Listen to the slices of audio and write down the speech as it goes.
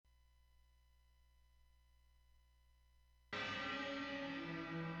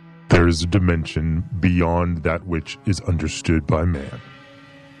There is a dimension beyond that which is understood by man.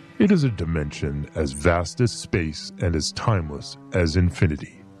 It is a dimension as vast as space and as timeless as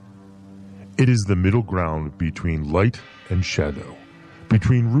infinity. It is the middle ground between light and shadow,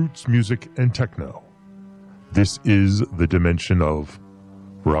 between roots music and techno. This is the dimension of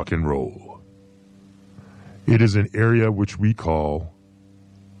rock and roll. It is an area which we call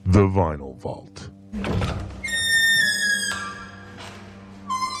the Vinyl Vault.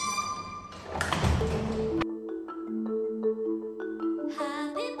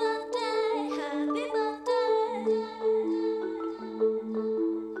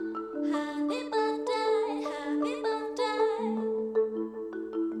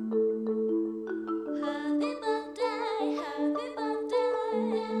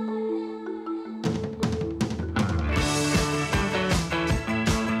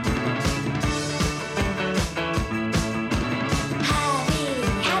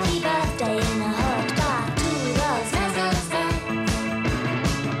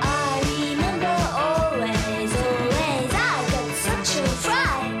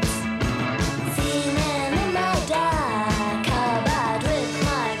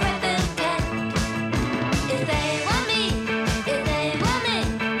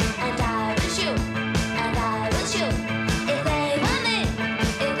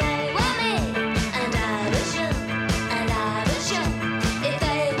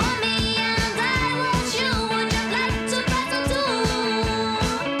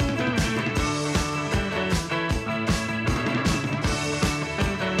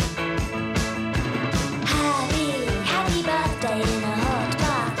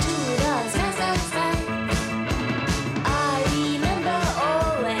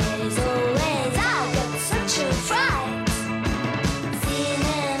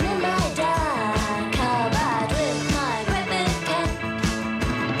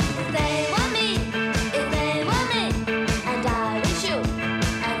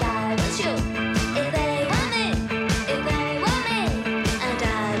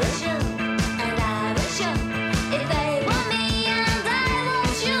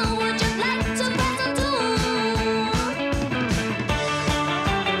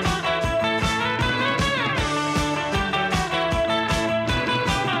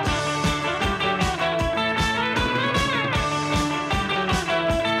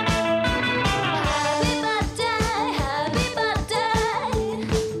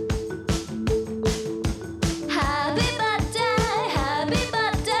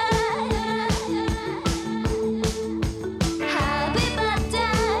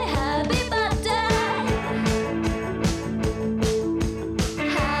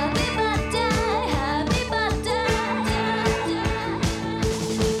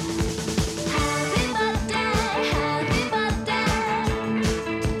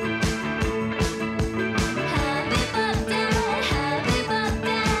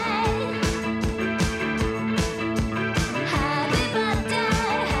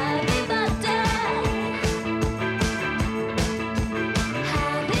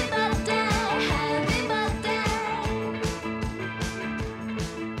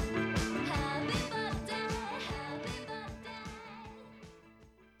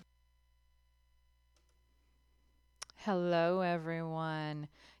 Hello, everyone.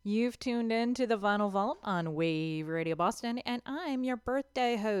 You've tuned in to the Vinyl Vault on Wave Radio Boston, and I'm your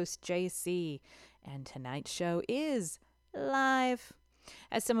birthday host, JC. And tonight's show is live.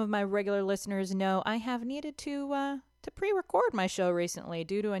 As some of my regular listeners know, I have needed to pre-record my show recently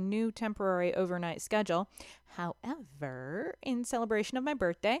due to a new temporary overnight schedule. However, in celebration of my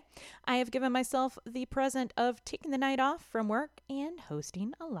birthday, I have given myself the present of taking the night off from work and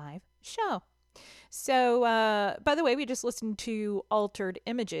hosting a live show. So, by the way, we just listened to Altered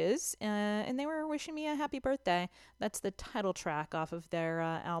Images, and they were wishing me a happy birthday. That's the title track off of their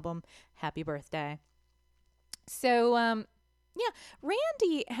album, Happy Birthday. So, yeah,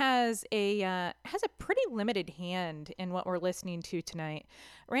 Randy has a pretty limited hand in what we're listening to tonight.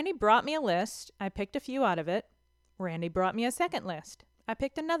 Randy brought me a list. I picked a few out of it. Randy brought me a second list. I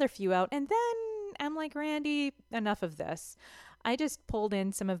picked another few out, and then I'm like, Randy, enough of this. I just pulled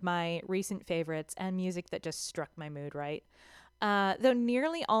in some of my recent favorites and music that just struck my mood right. Though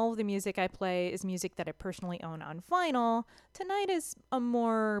nearly all of the music I play is music that I personally own on vinyl, tonight is a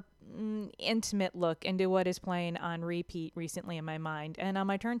more intimate look into what is playing on repeat recently in my mind and on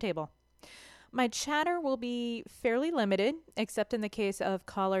my turntable. My chatter will be fairly limited, except in the case of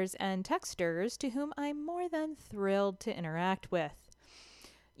callers and texters to whom I'm more than thrilled to interact with.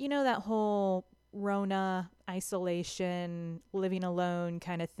 You know, that whole Rona, isolation, living alone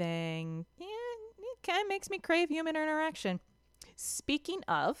kind of thing. Yeah, it kind of makes me crave human interaction. Speaking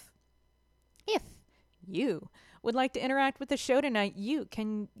of, If you would like to interact with the show tonight, you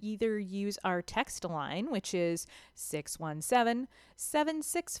can either use our text line, which is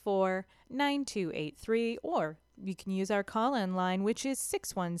 617-764-9283, or you can use our call-in line, which is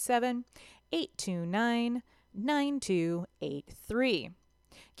 617-829-9283.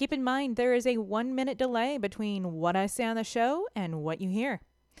 Keep in mind, there is a 1-minute delay between what I say on the show and what you hear.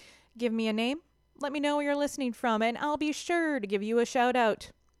 Give me a name, let me know where you're listening from, and I'll be sure to give you a shout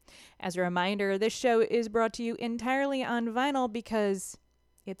out. As a reminder, this show is brought to you entirely on vinyl because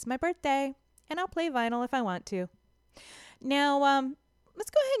it's my birthday, and I'll play vinyl if I want to. Now, let's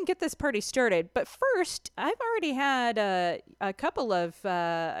go ahead and get this party started. But first, I've already had a couple of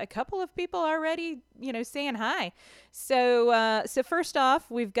people already, saying hi. So first off,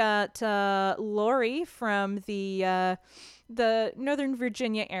 we've got Lori from the Northern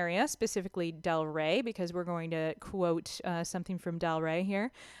Virginia area, specifically Delray, because we're going to quote something from Delray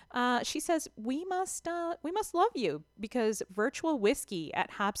here. She says, we must love you because virtual whiskey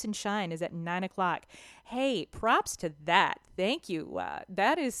at Hops and Shine is at 9:00. Hey, props to that. Thank you.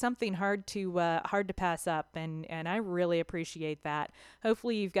 That is something hard to pass up, and I really appreciate that.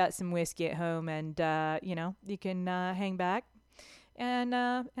 Hopefully you've got some whiskey at home, and you can hang back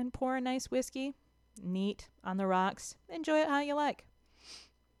and pour a nice whiskey. Neat on the rocks. Enjoy it how you like.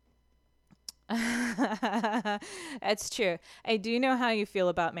 That's true. I do know how you feel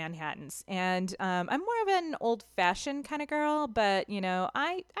about Manhattans, and I'm more of an old-fashioned kind of girl, but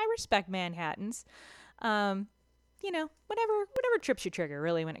I respect Manhattans. Whatever trips your trigger,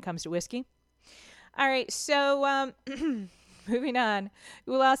 really, when it comes to whiskey. All right, so moving on.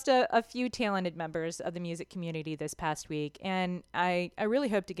 We lost a few talented members of the music community this past week, and I really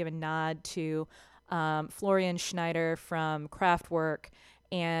hope to give a nod to Florian Schneider from Kraftwerk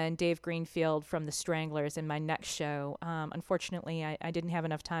and Dave Greenfield from the Stranglers in my next show. Unfortunately, I didn't have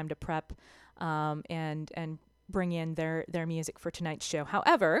enough time to prep and bring in their music for tonight's show.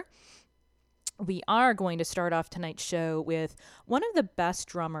 However, we are going to start off tonight's show with one of the best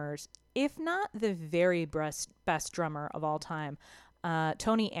drummers, if not the very best drummer of all time,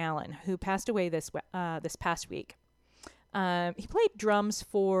 Tony Allen, who passed away this past week. He played drums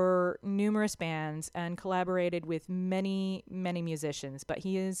for numerous bands and collaborated with many, many musicians, but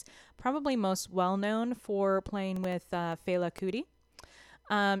he is probably most well known for playing with Fela Kuti.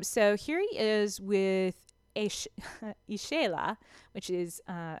 So here he is with Ishela, which is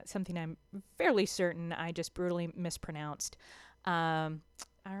something I'm fairly certain I just brutally mispronounced. All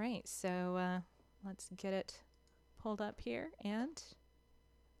right, so let's get it pulled up here and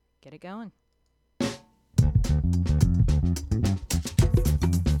get it going.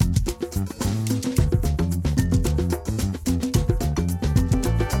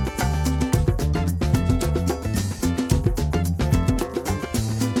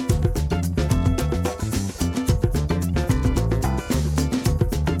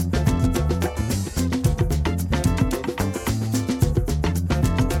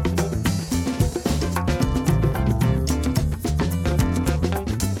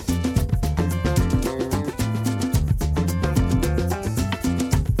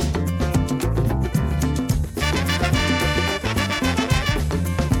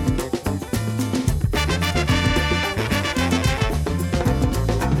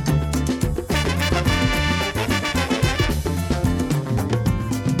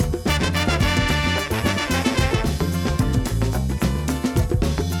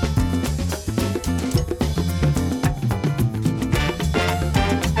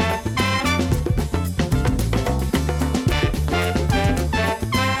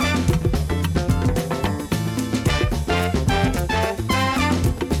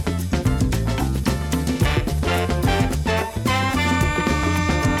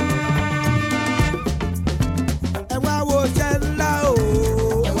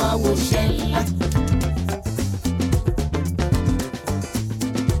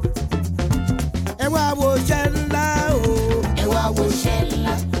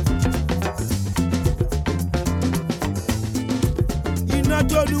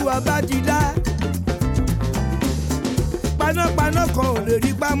 tólúwa bá ti dá panápaná kan ò lè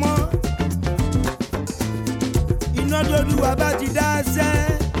rí pamọ́ iná tólúwa bá ti dá sẹ́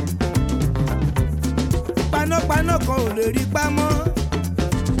panápaná kan ò lè rí pamọ́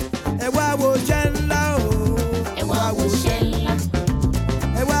ẹ wá wo iṣẹ́ ńlá o ẹ wá wo iṣẹ́ ńlá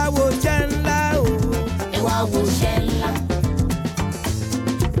ẹ wá wo iṣẹ́ ńlá o ẹ wá wo iṣẹ́ ńlá.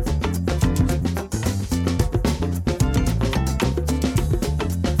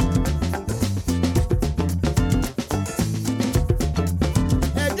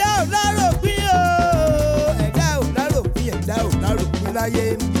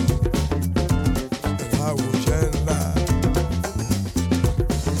 láyé Olúwa.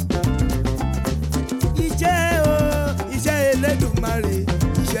 Iṣẹ́ Elédùmarè,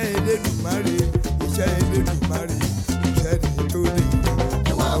 iṣẹ́ Elédùmarè, iṣẹ́ Elédùmarè, iṣẹ́ ni tó lè.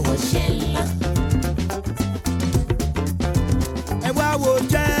 Ẹ wá wo ṣẹ́ ńlá. Ẹ wá wo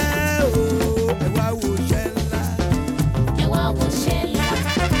jẹ́ o, ẹ wá wo ṣẹ́ ńlá. Ẹ wá wo ṣẹ́ ńlá.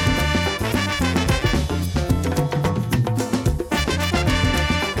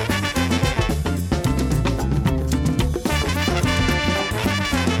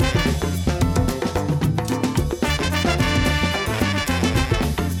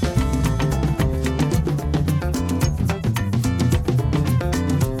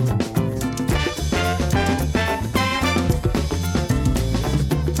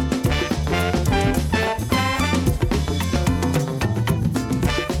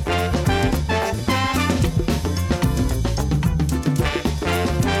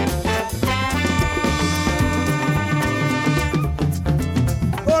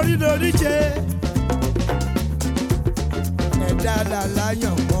 Orí lórí ṣe ẹ̀dá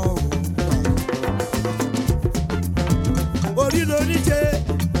làlàyàn mọ́ o. Orí lórí ṣe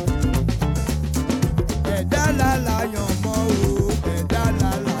ẹ̀dá làlàyàn mọ́ o. Ẹ̀dá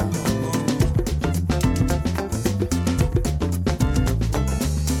làlàyàn mọ́ o.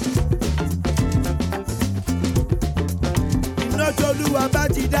 Iná t'Olúwa bá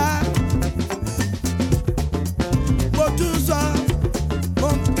ti dá, mo tún sọ. Mo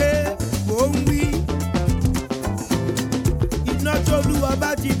ń ké, mo ń wí. Iná t'Olúwa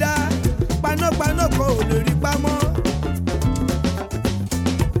bá ti dá, panápaná kan ò lè rí pamọ́.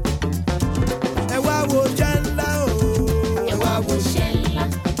 Ẹ wá wo ṣẹ́ ńlá o. Ẹ wá wo ṣẹ́ ńlá.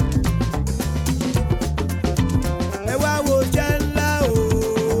 Ẹ wá wo ṣẹ́ ńlá o.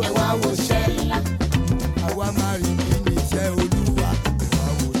 Ẹ wá wo ṣẹ́ ńlá. Àwa máa rí bí ní iṣẹ́ Olúwa. Ẹ wá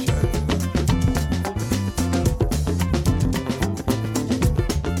wo ṣẹ́ ńlá.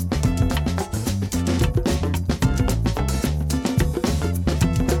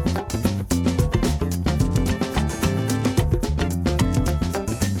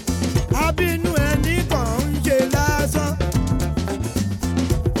 Abínú ẹni kàn ń ṣe lásán.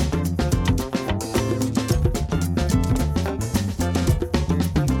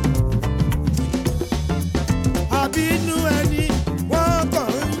 Abínú ẹni wọ́n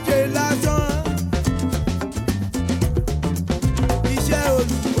kàn ń ṣe lásán. Iṣẹ́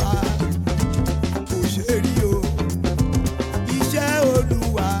Olúwa kò ṣe rí o. Iṣẹ́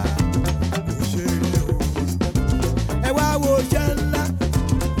Olúwa kò ṣe rí o. Ẹ wá wo ṣẹ́ ńlá.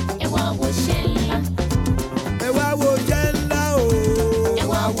 Ẹ wá wo ṣẹ́ ńlá. Ẹ wá wo ṣẹ́ ńlá o. Ẹ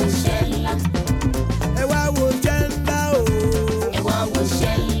wá wo ṣẹ́ ńlá. Ẹ wá wo ṣẹ́ ńlá o. Ẹ wá wo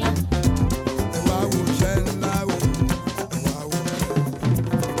ṣẹ́ ńlá. Ẹ wá wo ṣẹ́ ńlá o. Ẹ wá wo.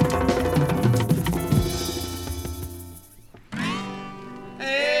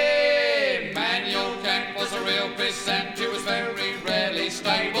 Manuel Kent was a real pissant who was very rarely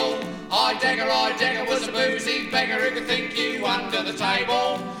stable. Heidegger was a boozy beggar who could think you under the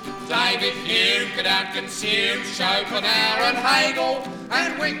table. David Hume could out-consume Schopenhauer and Hegel.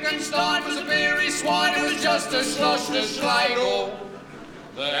 And Wittgenstein was a beery swine who was just as sloshed as Schlegel.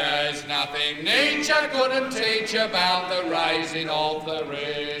 There's nothing Nietzsche couldn't teach about the raising of the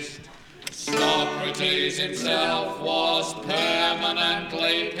wrist. Socrates himself was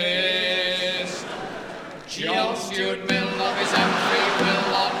permanently pissed. John Stuart Mill of his own free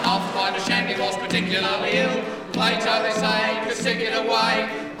will on half-pint of shandy was particularly ill. Plato, they say, could stick it away.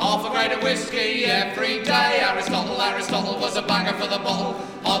 Half a grade of whiskey every day. Aristotle was a bagger for the bottle.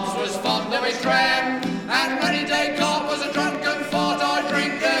 Hobbes was fond of his dram. And René Descartes was a drunken fart. I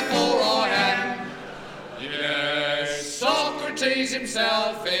drink, therefore I am. Yes, Socrates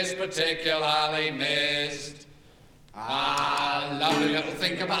himself is particularly missed. Ah, lovely little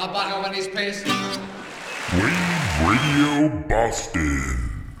think about a bugger when he's pissed. Wave Radio Boston.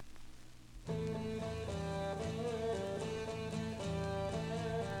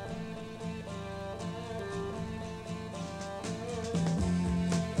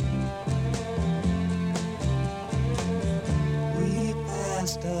 We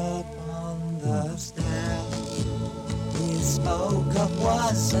passed upon the stairs. We spoke of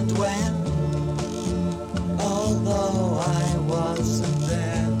was and when, although I wasn't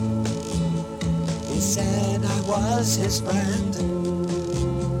there. He said I was his friend,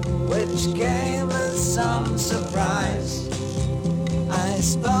 which came as some surprise. I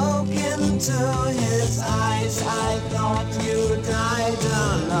spoke into his eyes. I thought you died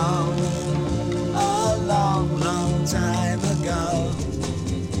alone a long, long time ago.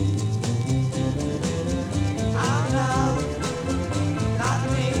 Oh no, not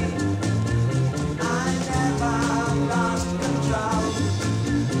me. I never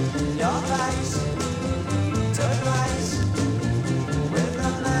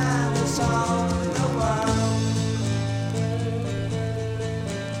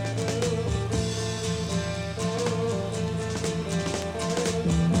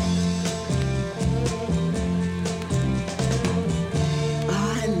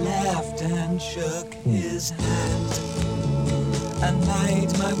took his hand and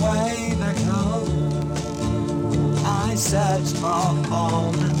made my way back home. I searched for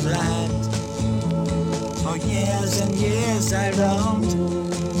home and land. For years and years I roamed.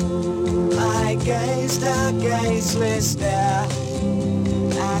 I gazed a gazeless stare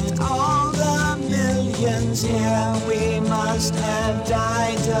at all the millions here. We must have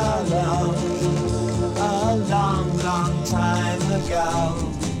died alone a long, long time ago.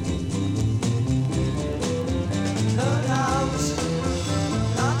 Who knows?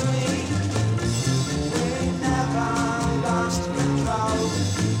 Not me. We never lost control.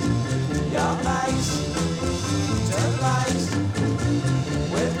 Your place to place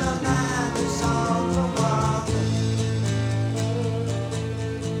with the man who sold the world.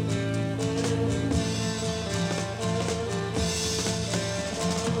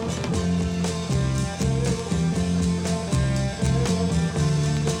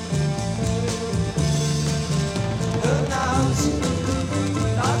 Who knows?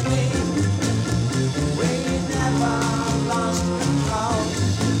 Not me. We never lost control.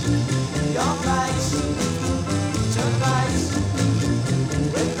 Your place to place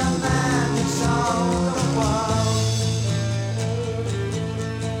with the man who sold the world.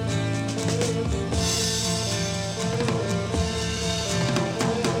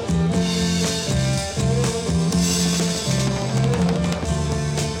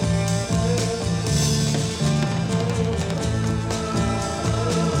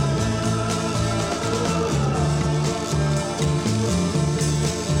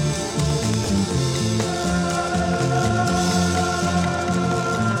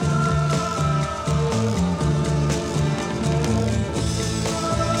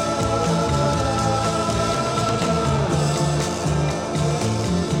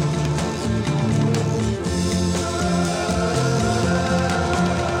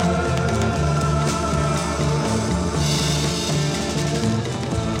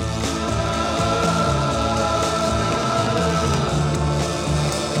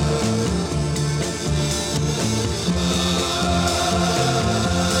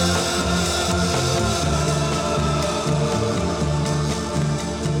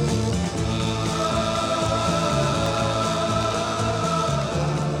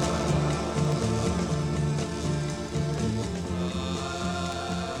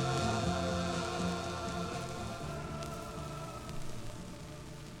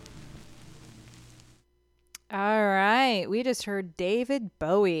 All right, we just heard David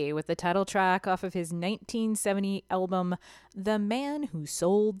Bowie with the title track off of his 1970 album, The Man Who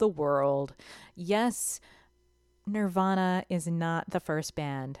Sold the World. Yes, Nirvana is not the first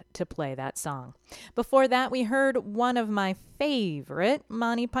band to play that song. Before that, we heard one of my favorite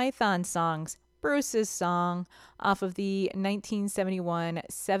Monty Python songs, Bruce's Song, off of the 1971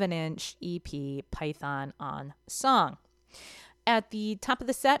 7-inch EP Python on Song. At the top of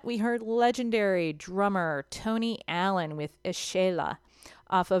the set, we heard legendary drummer Tony Allen with Ishela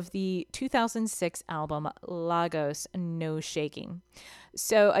off of the 2006 album Lagos No Shaking.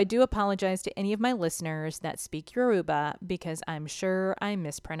 So I do apologize to any of my listeners that speak Yoruba because I'm sure I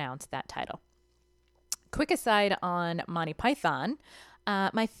mispronounced that title. Quick aside on Monty Python,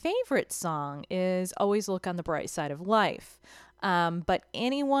 my favorite song is Always Look on the Bright Side of Life. But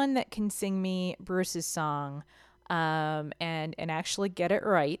anyone that can sing me Bruce's Song and actually get it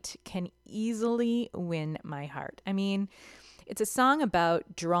right can easily win my heart. I mean, it's a song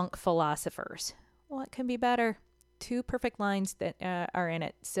about drunk philosophers. What can be better? Two perfect lines that are in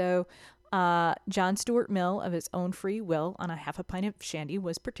it. So John Stuart Mill, of his own free will, on a half a pint of shandy,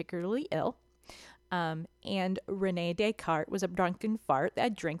 was particularly ill. And Rene Descartes was a drunken fart. I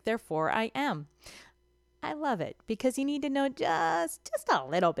drink, therefore I am. I love it because you need to know just a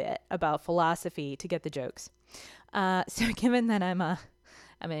little bit about philosophy to get the jokes. So given that I'm an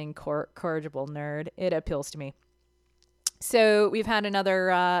incorrigible nerd, it appeals to me. So we've had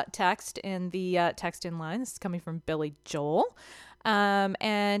another text in the text in line. This is coming from Billy Joel.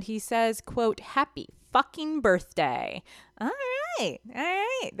 And he says, quote, "Happy fucking birthday." All right.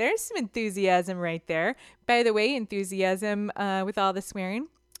 There's some enthusiasm right there. By the way, enthusiasm with all the swearing.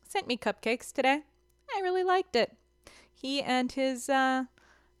 Sent me cupcakes today. I really liked it. He and his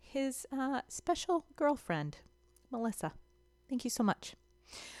special girlfriend, Melissa. Thank you so much.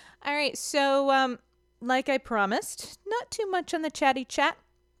 All right. So, like I promised, not too much on the chatty chat.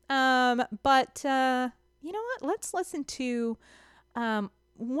 But you know what? Let's listen to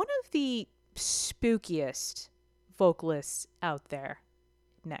one of the spookiest vocalists out there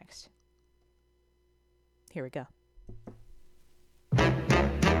next. Here we go.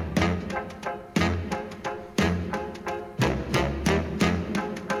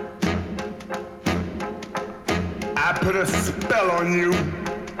 I put a spell on you.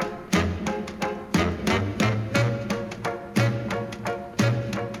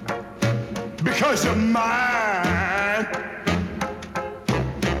 Because you're mine.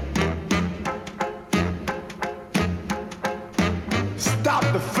 Stop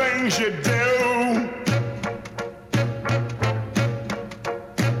the things you do.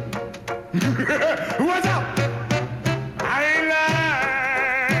 What's up? I ain't lying.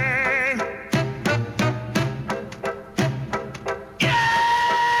 Yeah,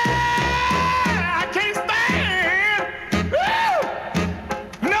 I can't stand. Woo!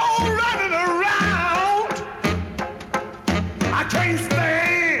 No running around. I can't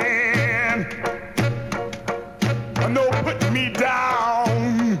stand. No put me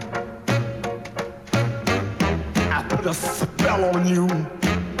down. I put a spell on you.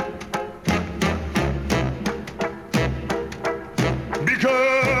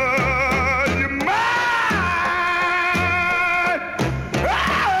 Because you're mine.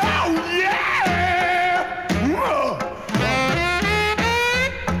 Oh, yeah. Whoa.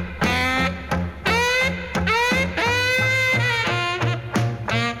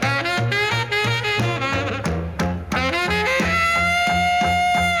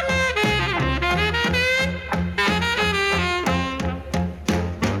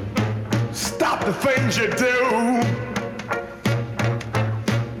 Stop the things you do.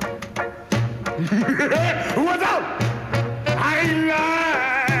 What's up? I ain't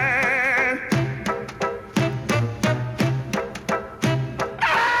lying.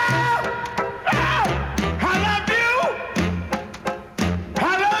 Oh, oh, I love you. I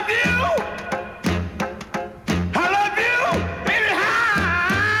love you. I love you.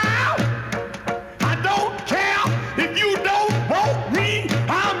 Anyhow, I don't care if you don't want me.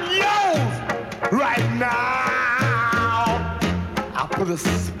 I'm yours right now. I'll put a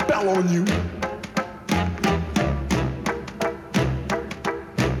spell on you.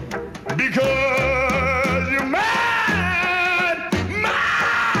 Because you're mine,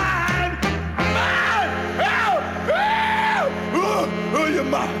 mine, mine. Oh, you're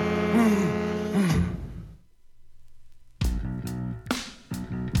mine.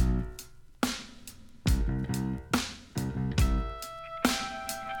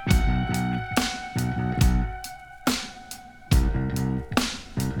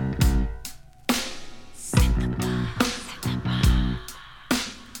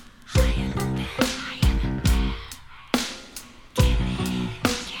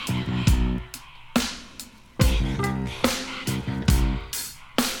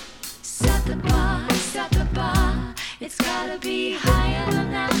 It's gotta be higher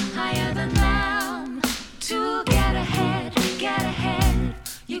than that, higher than now. To get ahead,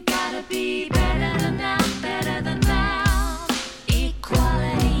 you gotta be better than now, better than now.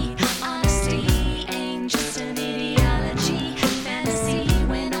 Equality, honesty ain't just an ideology. Fantasy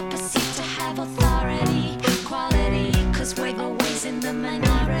when I perceive to have authority. Quality, cause we're always in the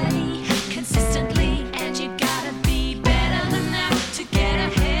minority. Consistently, and you gotta be better than that to get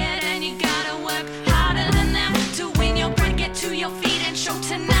ahead, and you gotta work harder than that to win your bread, get to your feet and show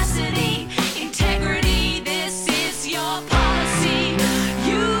tenacity, integrity. This is your policy.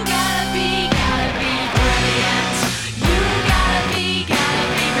 You gotta be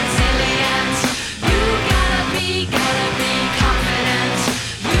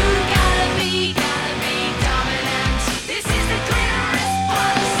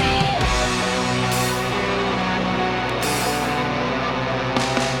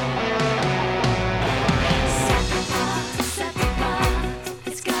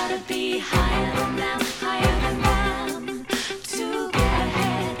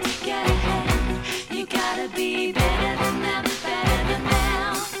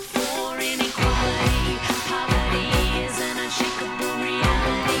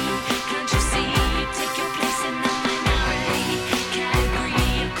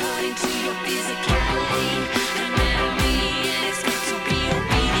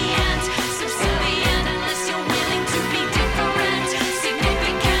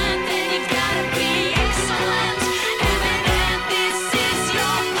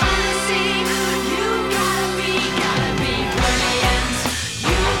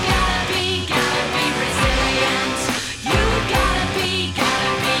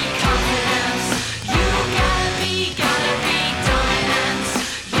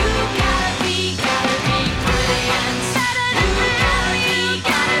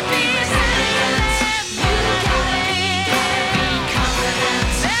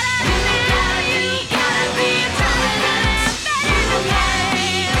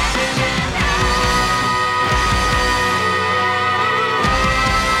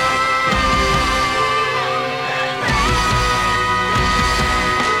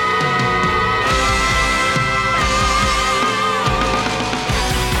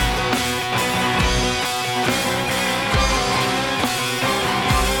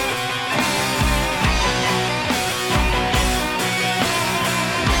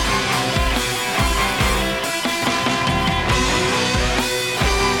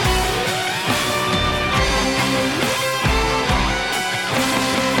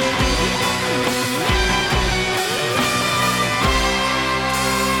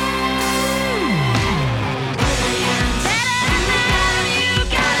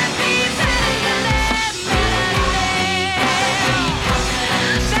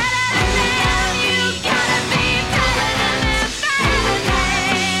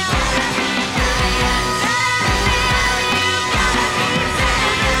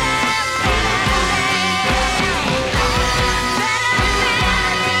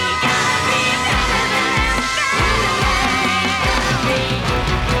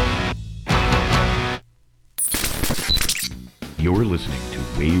You're listening to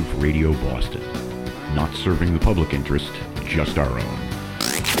Wave Radio Boston. Not serving the public interest, just our own.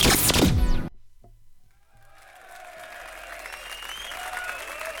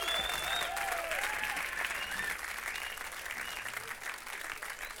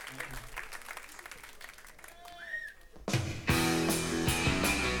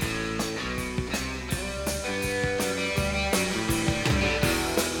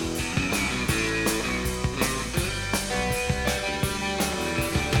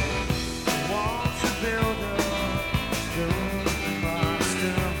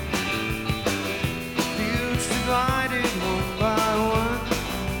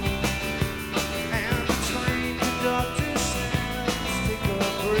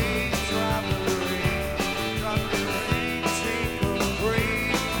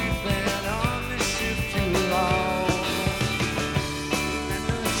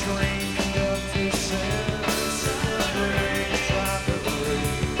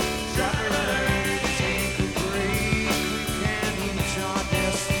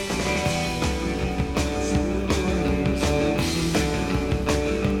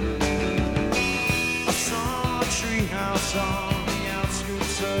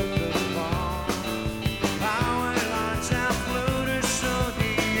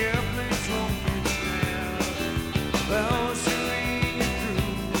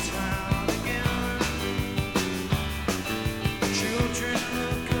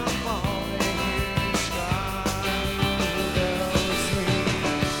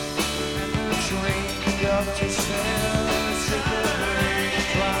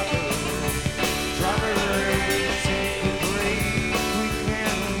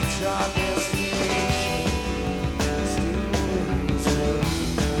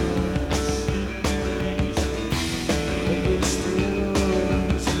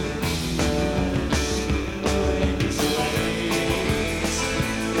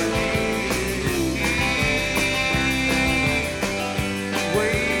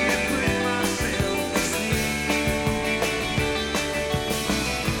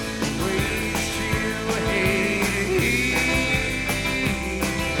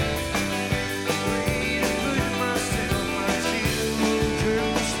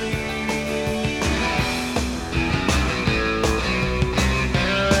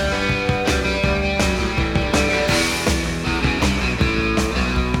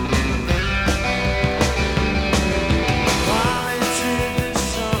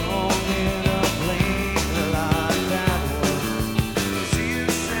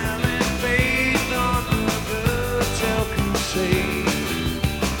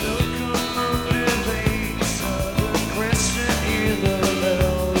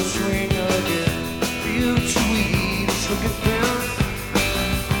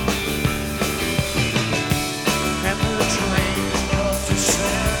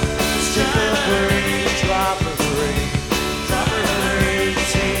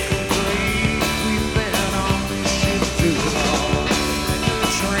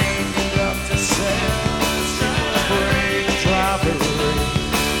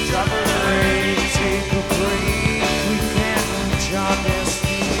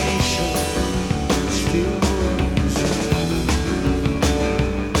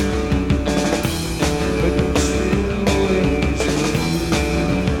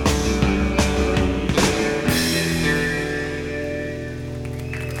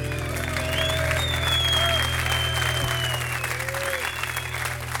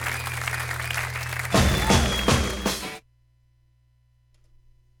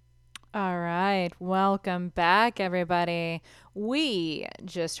 Welcome back, everybody. We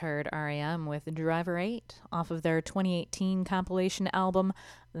just heard REM with Driver 8 off of their 2018 compilation album,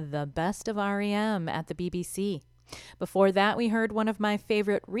 The Best of REM at the BBC. Before that, we heard one of my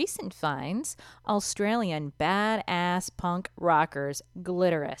favorite recent finds, Australian badass punk rockers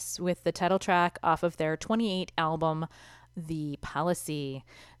Glitterous, with the title track off of their 2018 album, The Policy.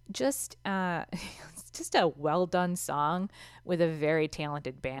 It's just a well done song with a very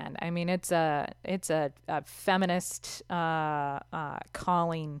talented band. I mean, it's a feminist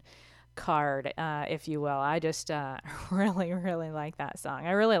calling card, if you will. I just really like that song.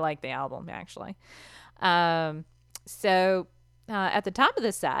 I really like the album, actually. So at the top of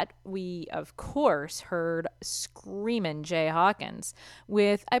the set, we, of course, heard Screamin' Jay Hawkins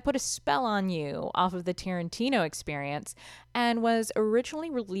with I Put a Spell on You off of the Tarantino Experience, and was originally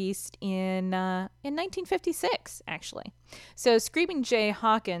released in 1956, actually. So Screamin' Jay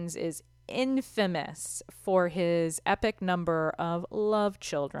Hawkins is infamous for his epic number of love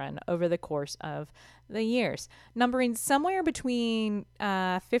children over the course of the years, numbering somewhere between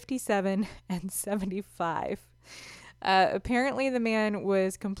 57 and 75. Apparently, the man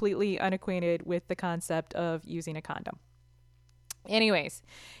was completely unacquainted with the concept of using a condom. Anyways,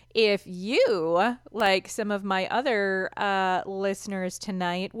 if you, like some of my other listeners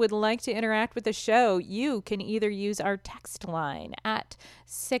tonight, would like to interact with the show, you can either use our text line at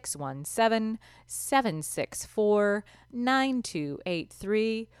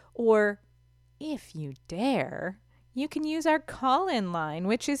 617-764-9283, or if you dare, you can use our call-in line,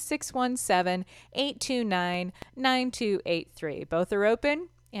 which is 617-829-9283. Both are open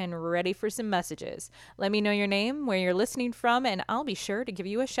and ready for some messages. Let me know your name, where you're listening from, and I'll be sure to give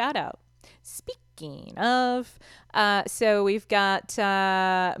you a shout out. Speaking of, so we've got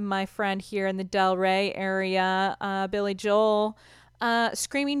my friend here in the Delray area, Billy Joel,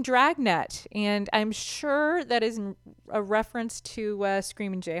 Screaming Dragnet, and I'm sure that is a reference to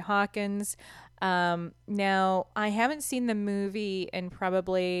Screaming Jay Hawkins. Now, I haven't seen the movie in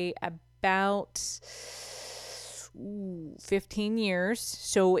probably about 15 years,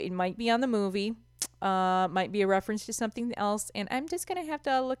 so it might be on the movie, might be a reference to something else, and I'm just gonna have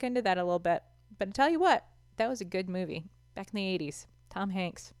to look into that a little bit. But I tell you what, that was a good movie back in the 80s. Tom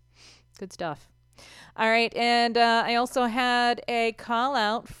Hanks, good stuff. All right, and I also had a call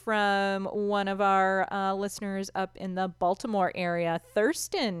out from one of our listeners up in the Baltimore area,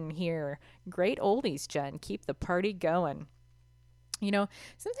 Thurston here. Great oldies, Jen. Keep the party going. You know,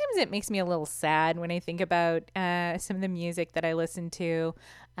 sometimes it makes me a little sad when I think about some of the music that I listen to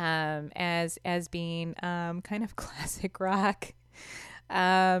as being kind of classic rock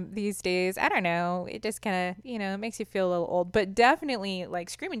these days. I don't know. It just kind of, it makes you feel a little old. But definitely,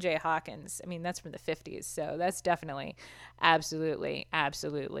 like Screaming Jay Hawkins, I mean, that's from the 50s. So that's definitely absolutely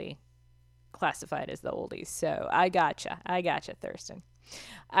classified as the oldies. So I gotcha, Thurston.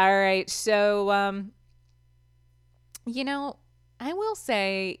 All right. So, I will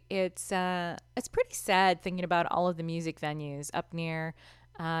say it's pretty sad thinking about all of the music venues up near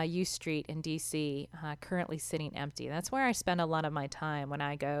U Street in DC currently sitting empty. That's where I spend a lot of my time when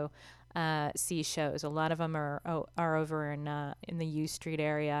I go see shows. A lot of them are over in the U Street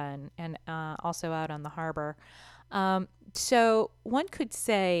area and also out on the harbor. So one could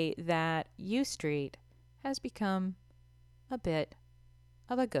say that U Street has become a bit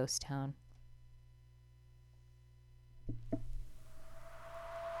of a ghost town.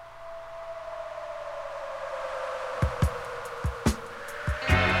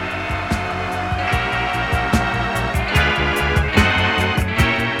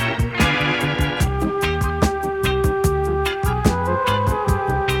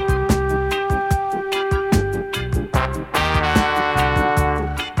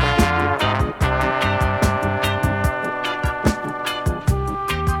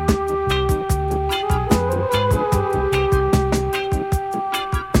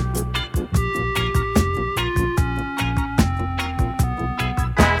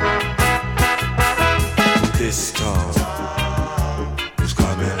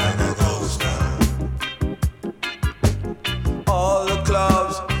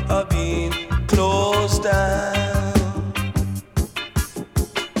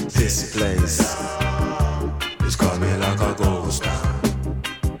 This place is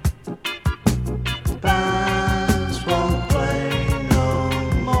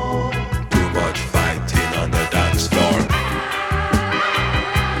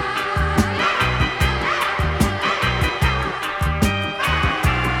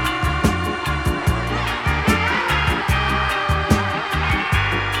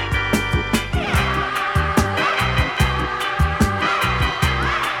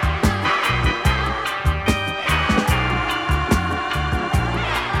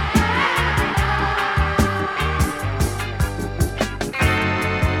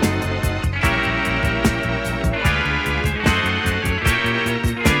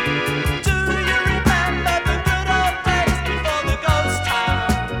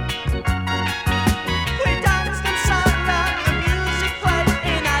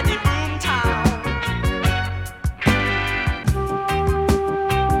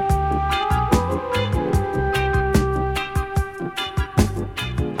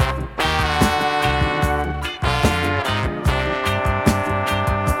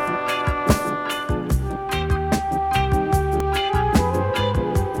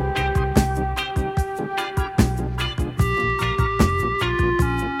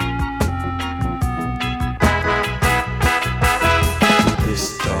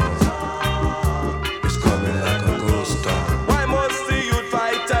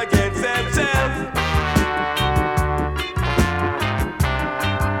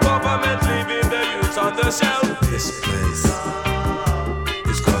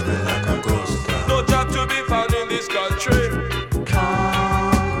coming like a ghost town. No job to be found in this country.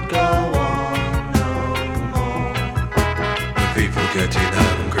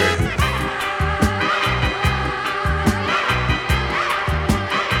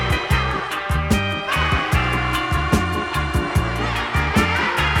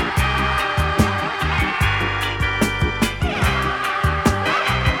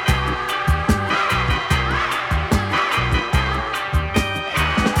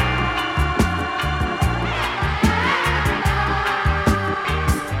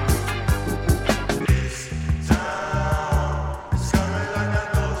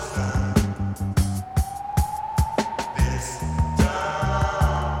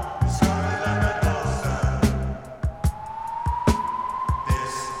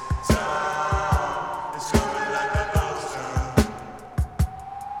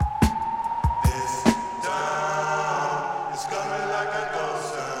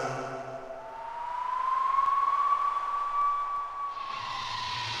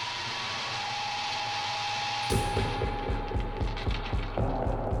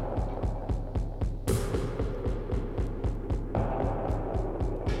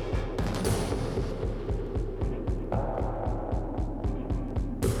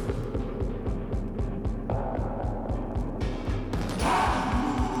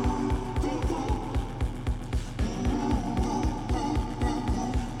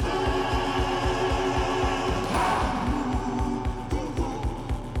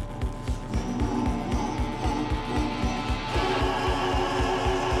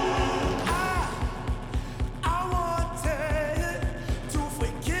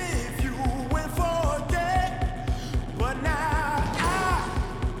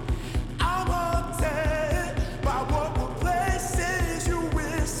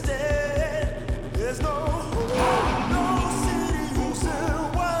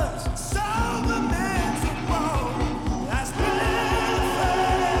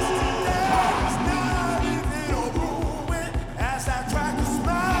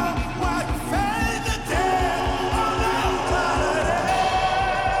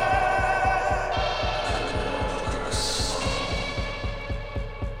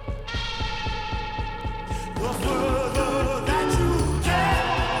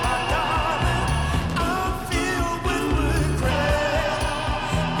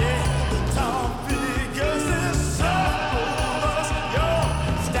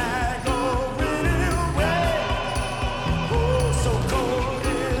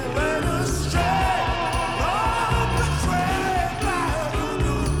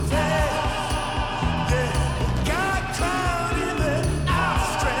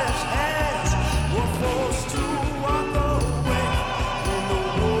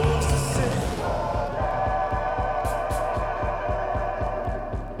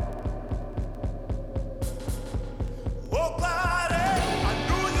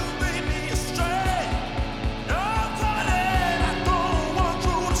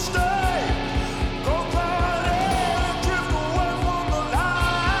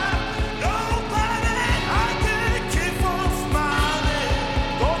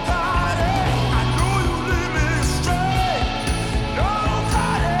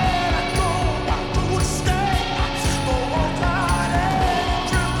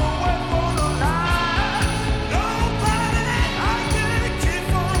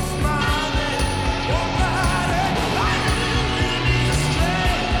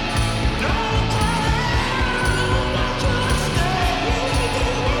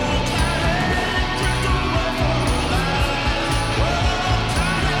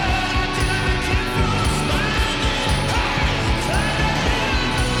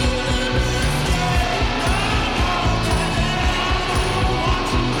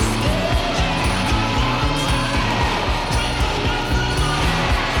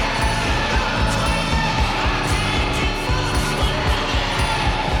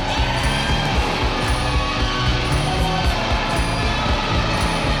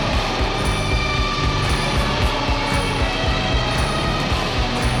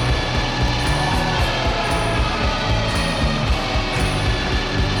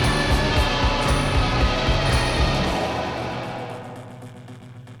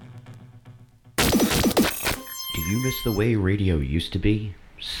 miss the way radio used to be?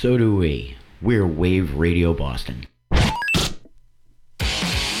 So do we. We're Wave Radio Boston.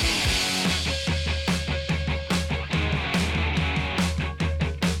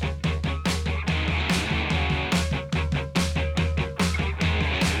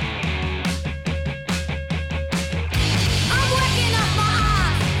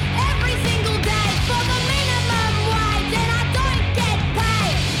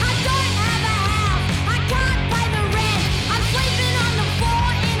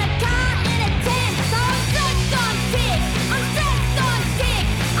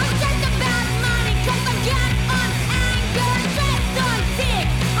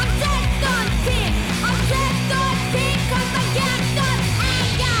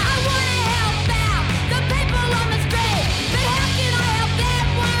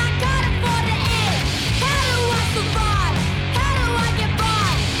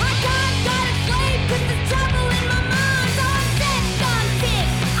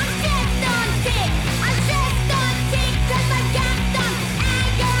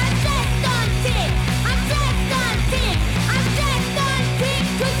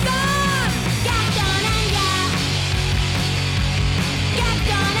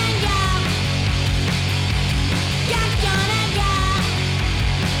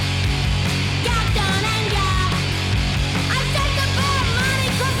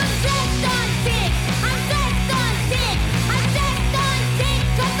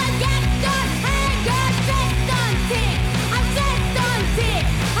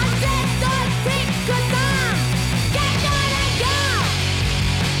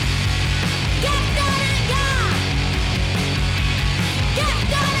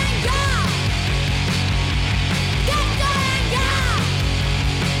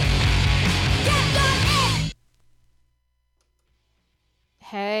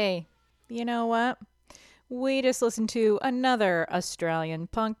 Hey, you know what? We just listened to another Australian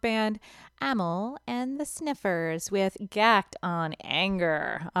punk band, Amyl and the Sniffers, with Gacked on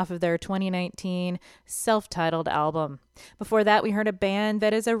Anger off of their 2019 self-titled album. Before that, we heard a band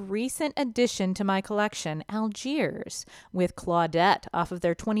that is a recent addition to my collection, Algiers, with Claudette off of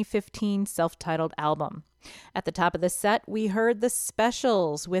their 2015 self-titled album. At the top of the set, we heard The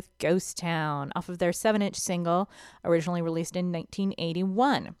Specials with Ghost Town off of their 7-inch single, originally released in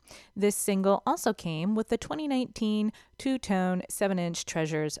 1981. This single also came with the 2019 two-tone 7-inch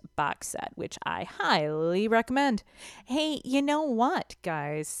Treasures box set, which I highly recommend. Hey, you know what,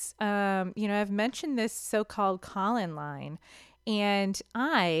 guys? I've mentioned this so-called call-in line, and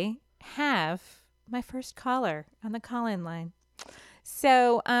I have my first caller on the call-in line.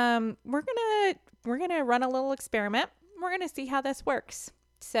 So we're gonna run a little experiment. We're gonna see how this works.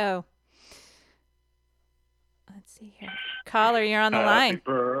 So let's see here. Caller, you're on the line. Happy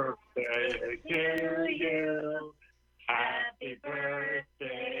birthday to you. Happy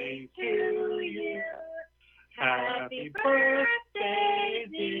birthday to you. Happy birthday,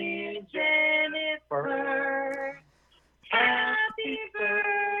 dear Jennifer. Happy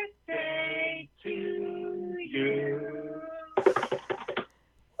birthday to you.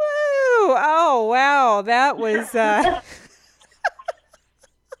 Woo! Oh, wow. That was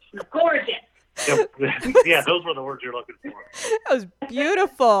gorgeous. Yeah, those were the words you're looking for. That was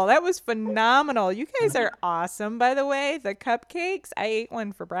beautiful. That was phenomenal. You guys are awesome, by the way. The cupcakes, I ate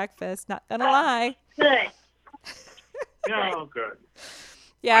one for breakfast, not gonna lie. Good. Yeah, good.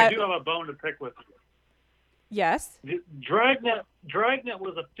 Yeah. I do have a bone to pick with you. Yes. Dragnet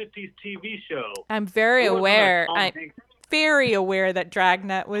was a 50s TV show. I'm very aware. I'm very aware that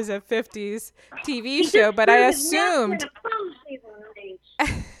Dragnet was a 50s TV show, but I assumed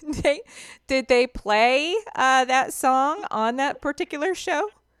did they play that song on that particular show?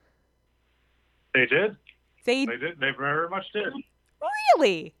 They did. They did. They very much did.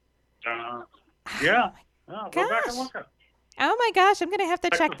 Really? Yeah. Oh, go back and look at it. Oh my gosh, I'm gonna have to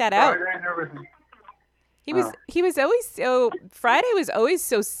check that out. He was always so Friday was always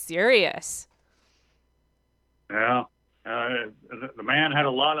so serious. Yeah. The man had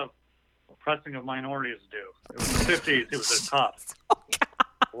a lot of oppressing of minorities to do. It was the 50s. It was tough.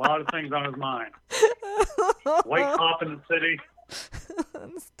 A lot of things on his mind. White cop in the city.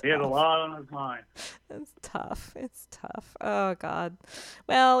 He had a lot on his mind. It's tough. It's tough. Oh, God.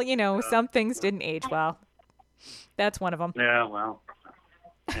 Well, some things didn't age well. That's one of them. Yeah, well.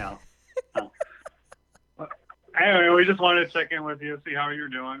 Yeah. Anyway, we just wanted to check in with you, see how you're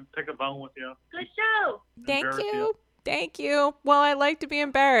doing, pick a bone with you. Good show. Thank you. Well, I like to be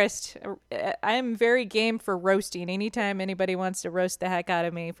embarrassed. I'm very game for roasting. Anytime anybody wants to roast the heck out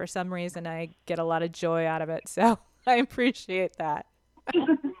of me, for some reason, I get a lot of joy out of it. So I appreciate that.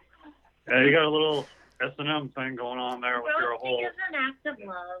 Yeah, you got a little S&M thing going on there with your whole. Roasting is an act of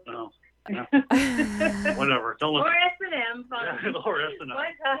love. No. Yeah. Whatever. Don't Or listen. S&M, fine. Or S&M. One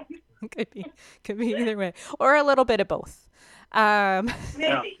time. Could be either way, or a little bit of both.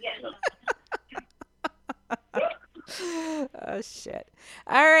 Maybe, yes. Oh shit!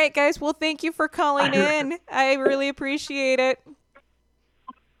 All right, guys. Well, thank you for calling in. I really appreciate it.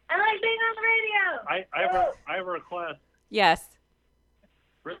 I like being on the radio. I have a request. Yes.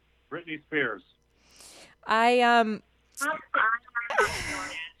 Britney Spears. I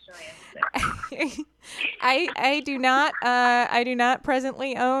do not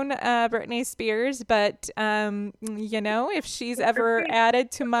presently own Britney Spears, but if she's ever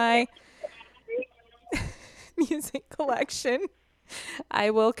added to my music collection,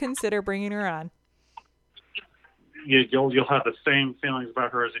 I will consider bringing her on. You'll have the same feelings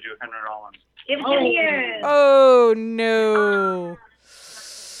about her as you do Henry Rollins. Oh no.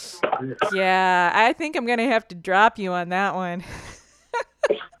 Yeah, I think I'm gonna have to drop you on that one.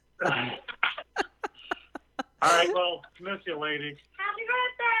 All right, well, miss you, lady. Happy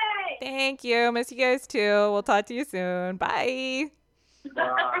birthday! Thank you. Miss you guys too. We'll talk to you soon. Bye.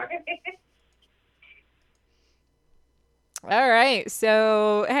 Bye. All right.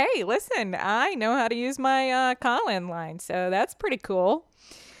 So, hey, listen, I know how to use my call-in line, so that's pretty cool.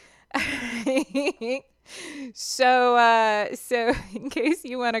 So in case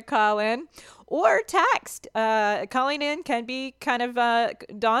you want to call in or text, calling in can be kind of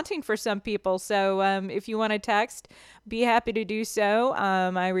daunting for some people. So if you want to text, be happy to do so.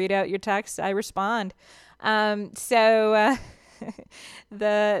 I read out your text, I respond.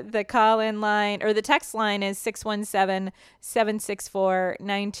 The call-in line or the text line is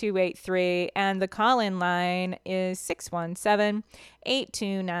 617-764-9283, and the call-in line is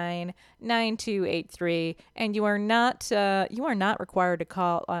 617-829-9283. And you are not required to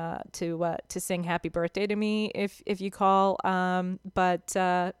call to sing happy birthday to me if you call. But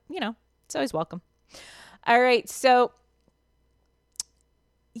it's always welcome. All right, so.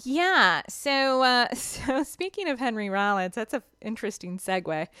 Yeah, so speaking of Henry Rollins, that's an interesting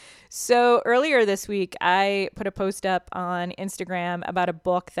segue. So earlier this week, I put a post up on Instagram about a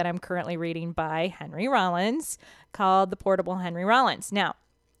book that I'm currently reading by Henry Rollins called The Portable Henry Rollins. Now,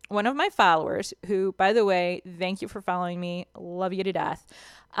 one of my followers, who, by the way, thank you for following me, love you to death,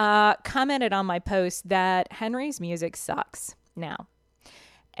 commented on my post that Henry's music sucks. Now,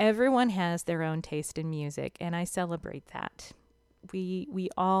 everyone has their own taste in music, and I celebrate that. We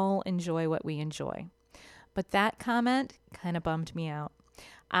all enjoy what we enjoy. But that comment kind of bummed me out.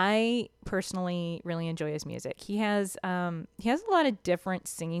 I personally really enjoy his music. He has a lot of different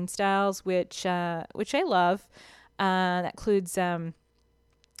singing styles, which I love. That includes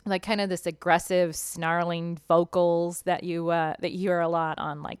like kind of this aggressive, snarling vocals that you hear a lot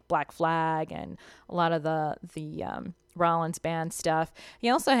on like Black Flag and a lot of the Rollins band stuff. He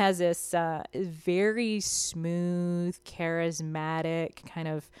also has this very smooth, charismatic kind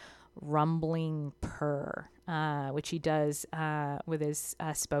of rumbling purr, which he does with his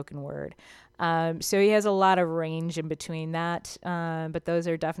spoken word. So he has a lot of range in between that, but those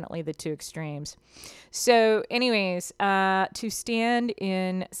are definitely the two extremes. So anyways, to stand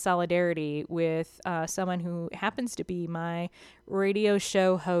in solidarity with someone who happens to be my radio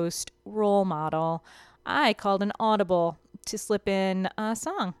show host role model, I called an audible to slip in a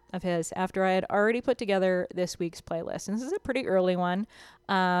song of his after I had already put together this week's playlist. And this is a pretty early one,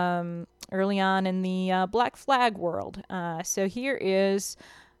 early on in the Black Flag world. So here is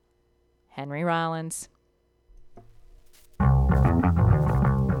Henry Rollins.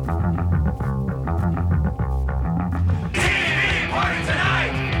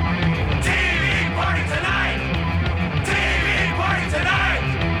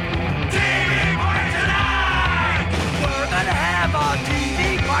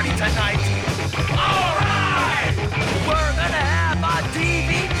 Tonight. All right. We're gonna have a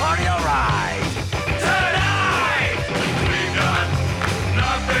TV party, all right. Tonight. We've got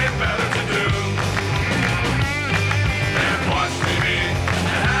nothing better to do than watch TV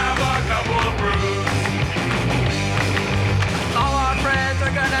and have a couple of brews. All our friends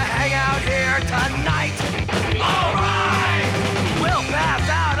are gonna hang out here tonight. All right. We'll pass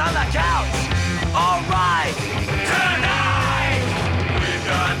out on the couch. All right. Tonight. We've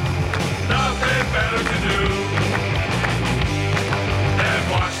got nothing better to do than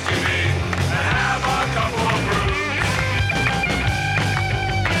watch TV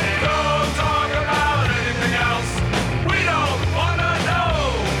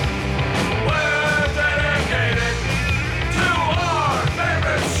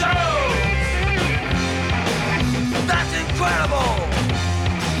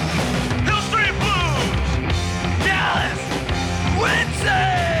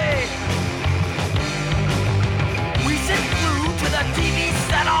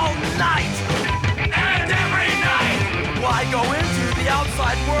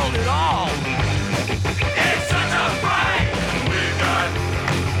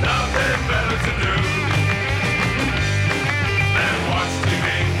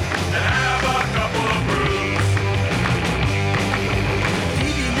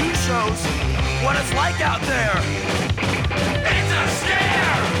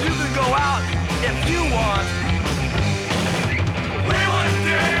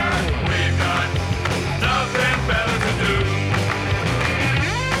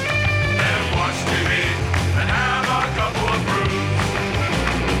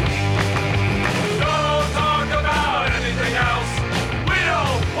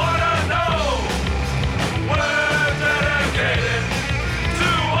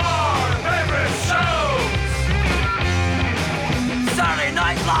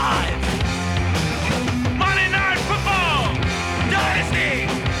listening.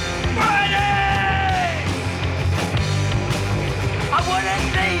 Friday! I wouldn't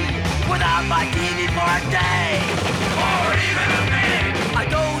be without my TV for a day. Or even a minute. I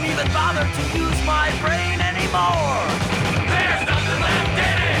don't even bother to use my brain anymore. There's nothing left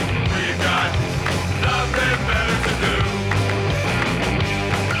in it. We've got nothing better to do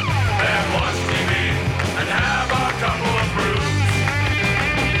than watch TV and have a couple of brews.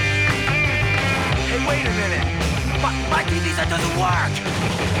 Hey, wait a minute. My TV set doesn't work.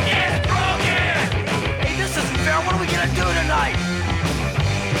 It's broken. Hey, this isn't fair. What are we gonna do tonight?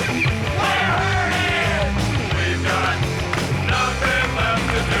 We're hurting. We've got nothing left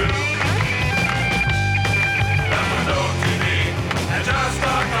to do. There was no TV and just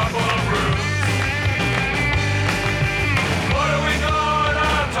a couple of brews. What are we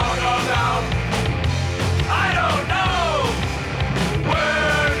gonna talk about? I don't know.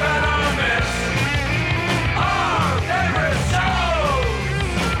 We're gonna miss our favorite shows.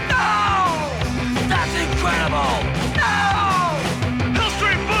 No! That's incredible! No! Hill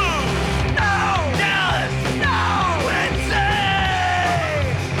Street Blues! No! Dallas! No! Insane!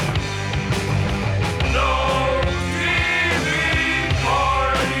 No TV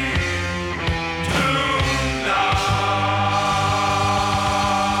party tonight.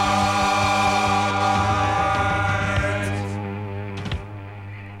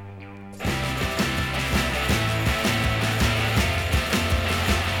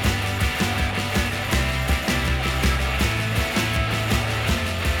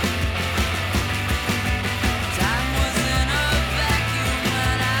 Time was in a vacuum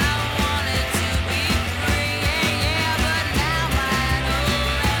and I wanted to be free, yeah, but now my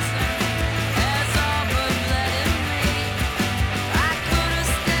adolescence has all but bled in me. I could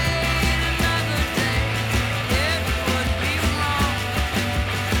have stayed another day, it would be wrong.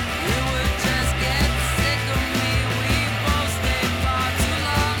 You would just get sick of me, we both stayed far too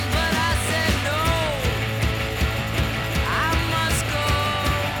long, but I said no, I must go.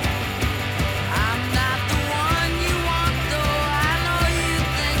 I'm not the one you want, though I know you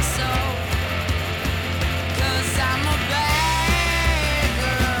think so. 'Cause I'm a bad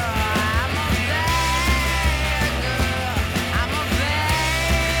girl, I'm a bad girl, I'm a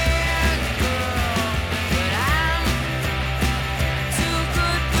bad girl, but I'm too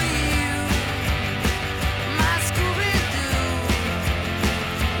good for you, my Scooby-Doo.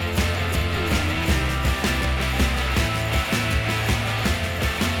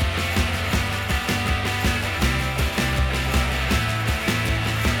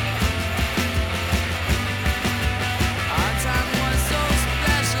 Our time was so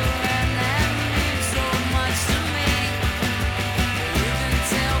special and that means so much to me. You can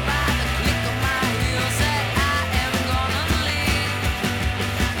tell by the click of my heels that I am gonna leave.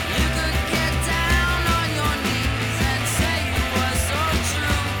 You could get down on your knees and say you were so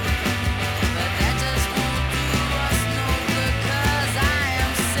true, but that just won't do us no good 'cause I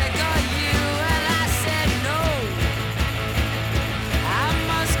am sick of you. And I said no, I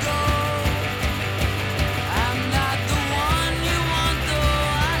must go. I'm not the one you want, though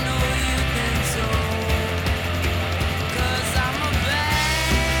I know you think so. 'Cause I'm a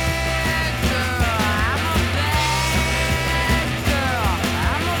bad girl, I'm a bad girl,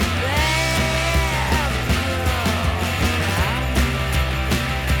 I'm a bad girl. I'm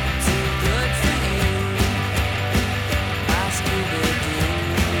too good for you, my Scooby-Doo.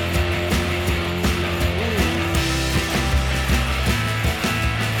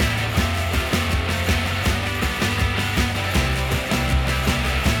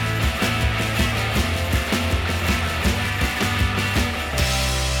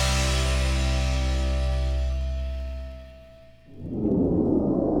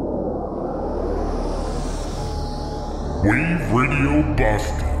 Wave Radio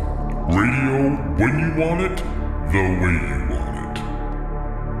Boston. Radio when you want it, the way you want it.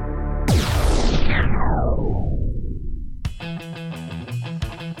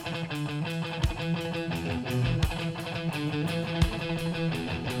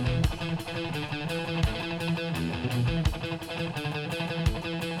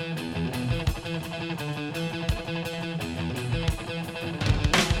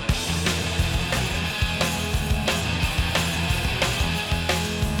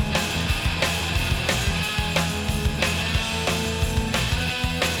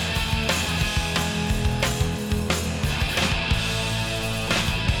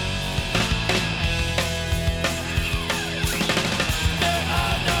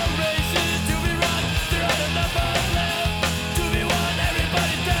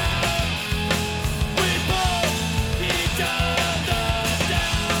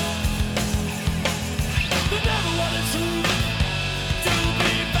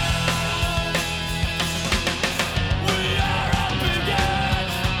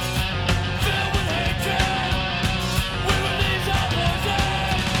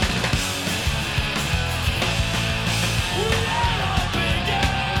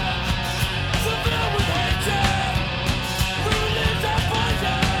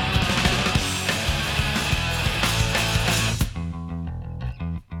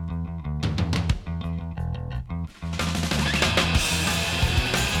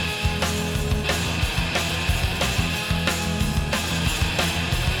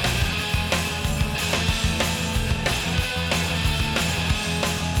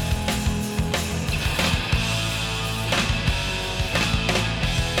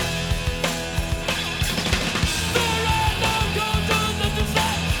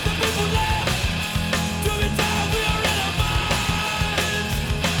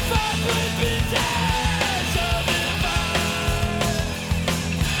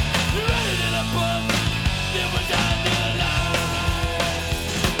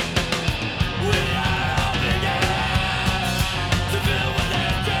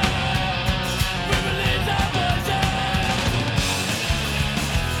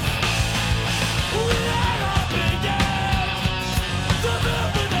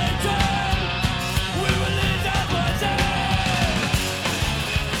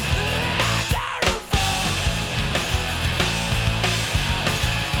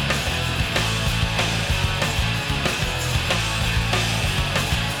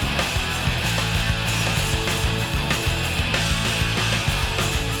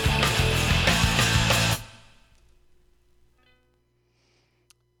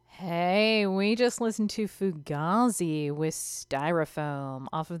 we just listened to Fugazi with Styrofoam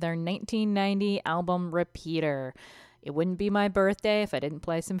off of their 1990 album Repeater. It wouldn't be my birthday if I didn't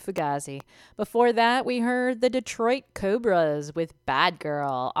play some Fugazi. Before that, we heard the Detroit Cobras with Bad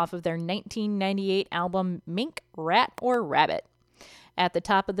Girl off of their 1998 album Mink, Rat, or Rabbit. At the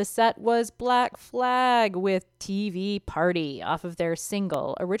top of the set was Black Flag with TV Party off of their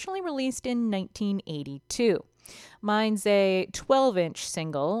single, originally released in 1982. Mine's a 12-inch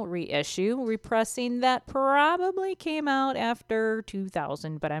single reissue, repressing that probably came out after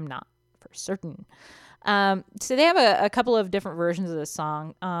 2000, but I'm not for certain. So they have a couple of different versions of this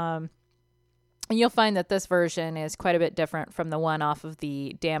song. And you'll find that this version is quite a bit different from the one off of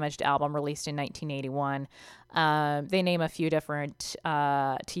the Damaged album released in 1981. They name a few different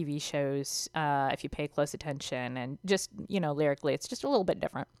TV shows if you pay close attention, and just, lyrically, it's just a little bit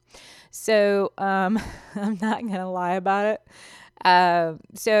different. So I'm not going to lie about it.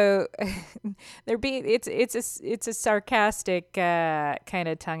 So it's a sarcastic kind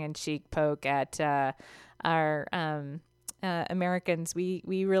of tongue-in-cheek poke at our Americans. We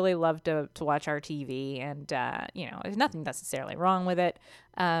really love to watch our TV, and there's nothing necessarily wrong with it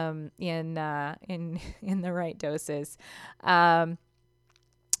in the right doses.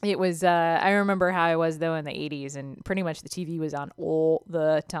 It was I remember how I was though in the 80s, and pretty much the TV was on all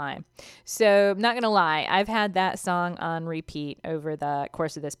the time. So I'm not gonna lie, I've had that song on repeat over the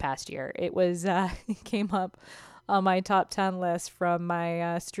course of this past year. It was it came up on my top 10 list from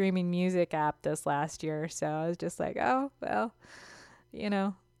my streaming music app this last year. So I was just like, oh, well,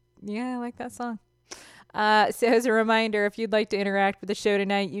 yeah, I like that song. So as a reminder, if you'd like to interact with the show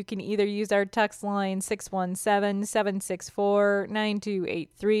tonight, you can either use our text line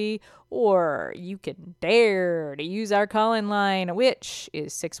 617-764-9283, or you can dare to use our call-in line, which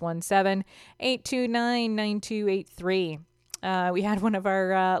is 617-829-9283. We had one of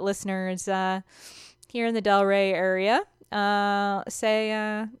our listeners here in the Delray area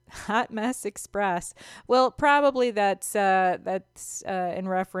say Hot Mess Express. Well, probably that's in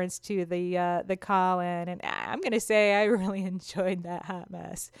reference to the call-in, and I'm gonna say I really enjoyed that Hot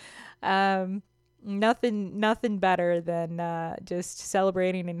Mess. Nothing better than just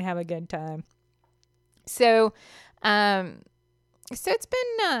celebrating and have a good time. So it's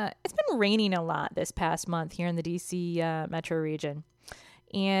been raining a lot this past month here in the DC metro region,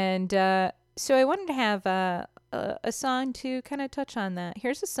 and so I wanted to have a song to kind of touch on that.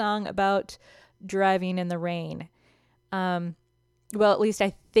 Here's a song about driving in the rain. Well, at least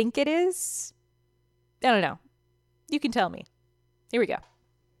I think it is. I don't know. You can tell me. Here we go.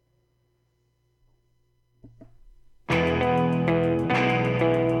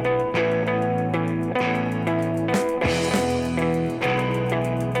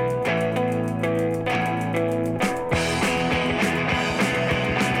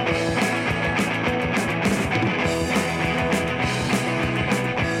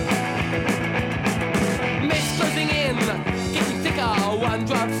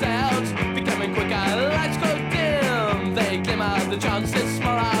 Drops out, becoming quicker, lights grow dim, they glimmer, the chances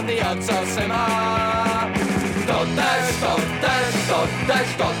smaller, the odds are slimmer. Dot dash, dot dash, dot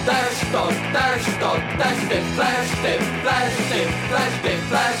dash, dot dash, dot dash, dot dash, dip flash, dip flash, dip flash, dip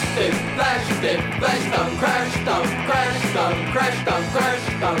flash, dip flash, dip flash, don't crash, don't crash, don't crash, don't crash,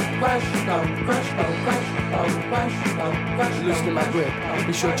 don't crash, don't crash, don't crash, don't crash, don't crash. Loosening my grip,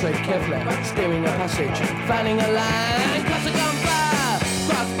 be sure to tread carefully, steering a passage, fanning a line, classic on fire.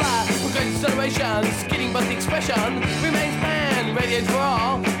 Crossbar, for great acceleration, skidding but the expression remains man, radiates for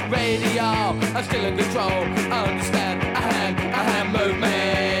all, radio, I'm still in control, understand, I have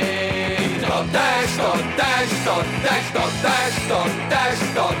movement. Dot dash, dot dash, dot dash, dot dash, dot dash,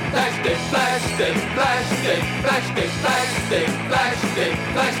 dot dash, dip flash, dip flash, dip flash, dip flash, dip flash, dip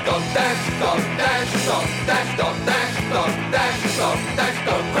flash, dot dash, dot dash, dot dash, dot dash, dot dash, dot dash,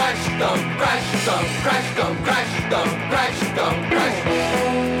 don't crash, don't crash, don't crash, don't crash, don't crash, don't crash.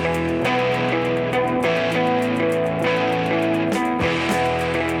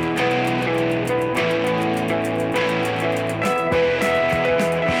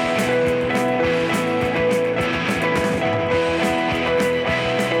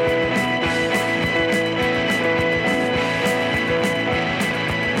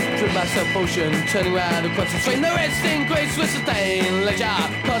 Potion, turning round across the street. No resting grace will sustain leisure,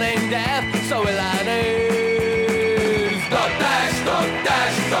 cutting death, so will I lose. Dot dash, dot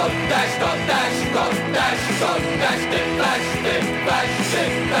dash, dot dash, dot dash, dot dash, dot dash, dip flash, dip flash, dip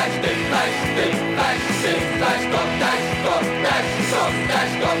flash, dip flash, dip flash, dip flash, dot dash, dot dash, dot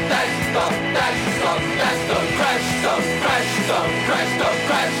dash, dot dash, dot dash, dot dash, don't crash, don't crash, don't crash, don't crash, don't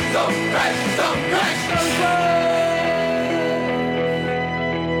crash, don't crash, don't crash.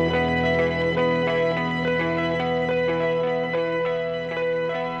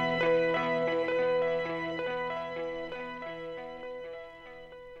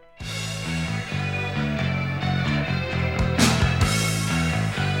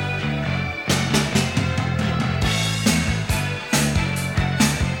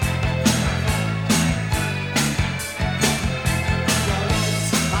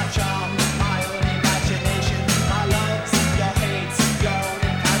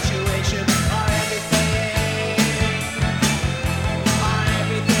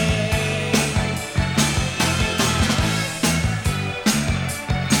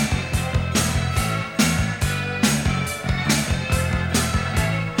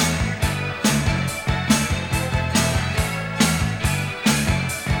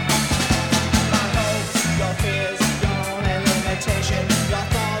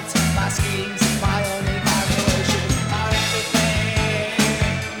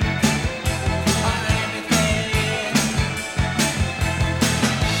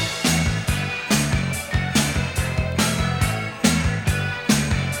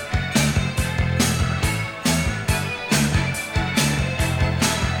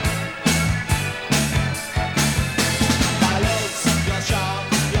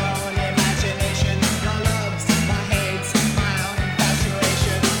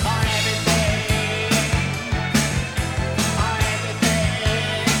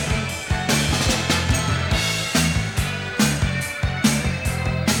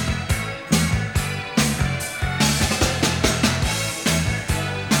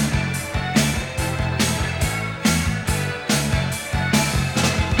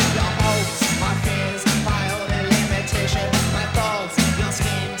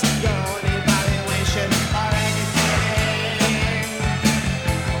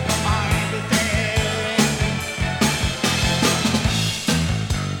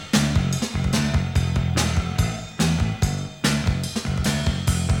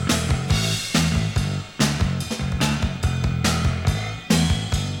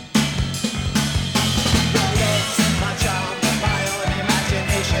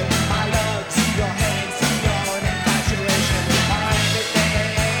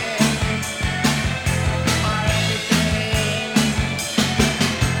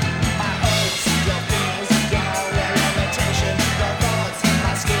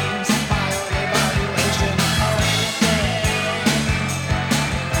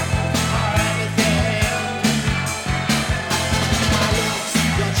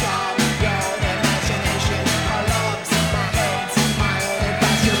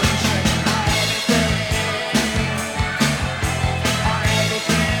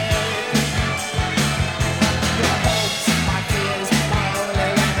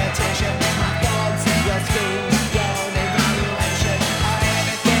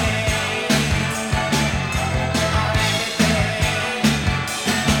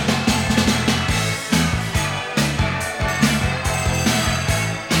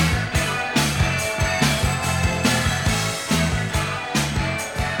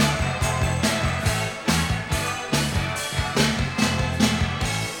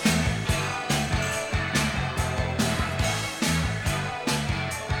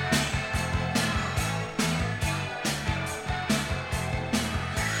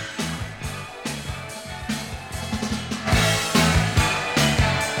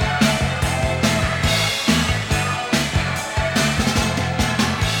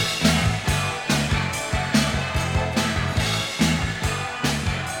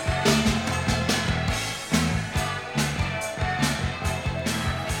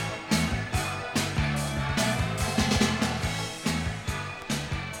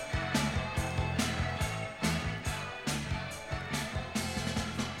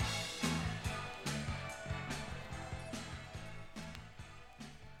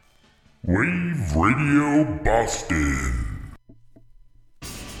 Wave Radio Boston.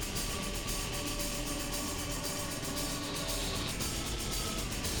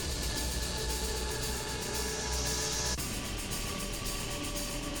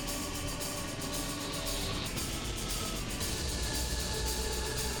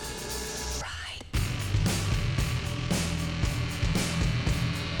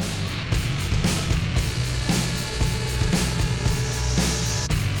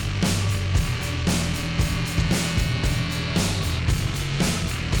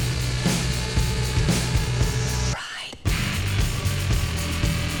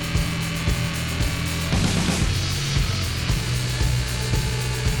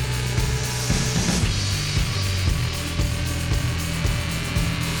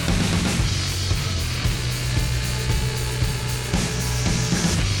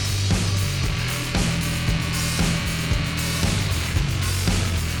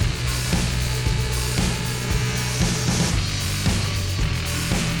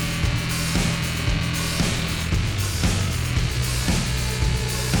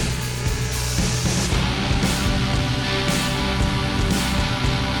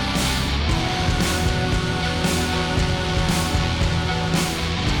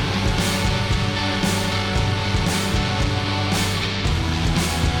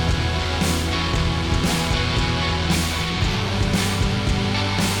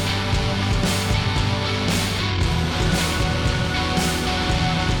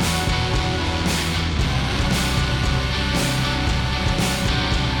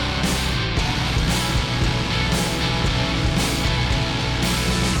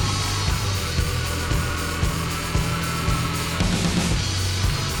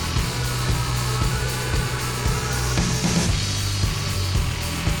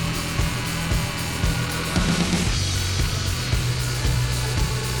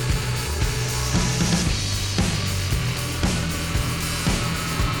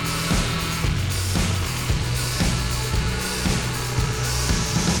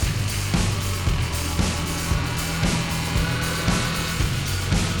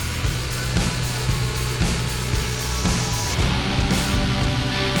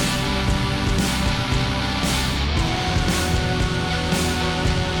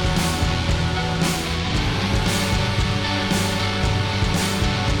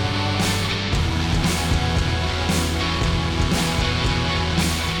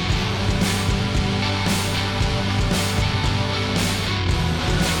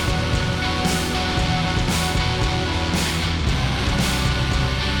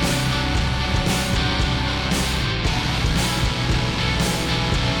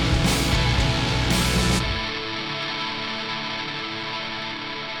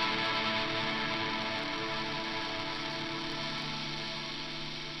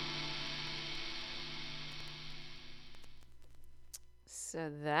 So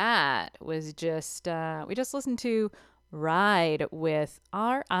that was just, we just listened to Ride with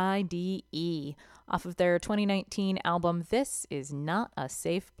R-I-D-E off of their 2019 album, This Is Not a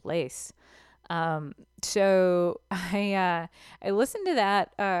Safe Place. So I listened to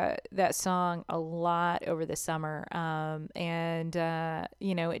that song a lot over the summer. And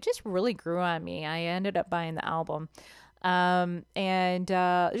it just really grew on me. I ended up buying the album. And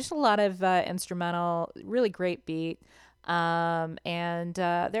just a lot of instrumental, really great beat. And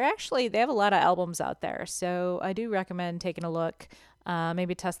they have a lot of albums out there, so I do recommend taking a look,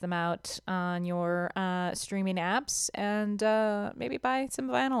 maybe test them out on your streaming apps, and maybe buy some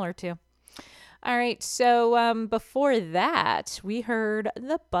vinyl or two. All right, so before that, we heard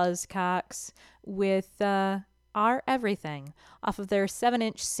the Buzzcocks with Our Everything off of their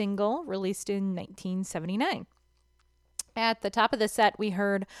 7-inch single released in 1979. At the top of the set, we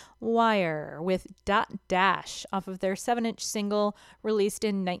heard Wire with Dot Dash off of their 7-inch single released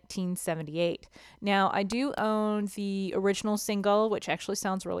in 1978. Now, I do own the original single, which actually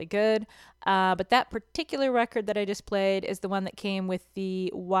sounds really good, but that particular record that I just played is the one that came with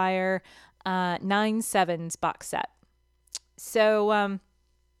the Wire 9/7s box set. So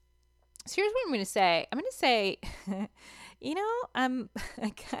here's what I'm going to say. I'm going to say... I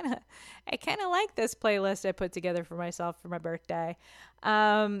kind of like this playlist I put together for myself for my birthday.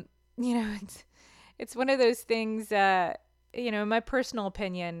 It's one of those things, in my personal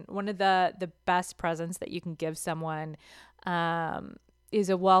opinion, one of the best presents that you can give someone,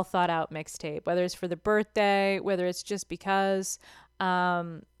 is a well thought out mixtape, whether it's for the birthday, whether it's just because,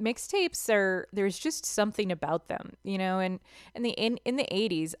 mixtapes there's just something about them, and in the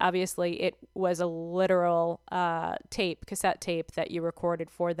 80s, obviously it was a literal cassette tape that you recorded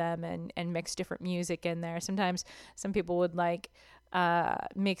for them and mixed different music in there. Sometimes some people would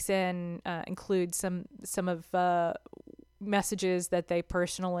includes some of messages that they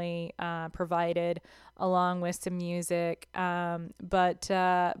personally provided, along with some music. But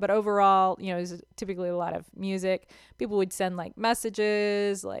overall, you know, it was typically a lot of music. People would send like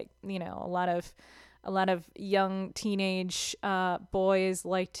messages, like, you know, a lot of young teenage boys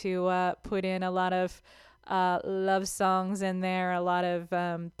like to put in a lot of love songs in there, a lot of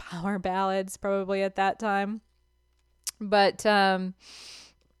power ballads probably at that time. But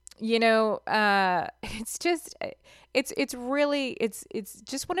you know, it's just it's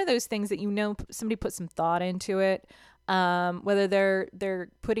just one of those things that, you know, somebody put some thought into it. Whether they're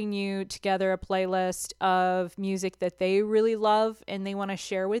putting you together a playlist of music that they really love and they want to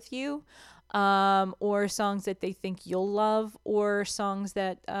share with you, or songs that they think you'll love, or songs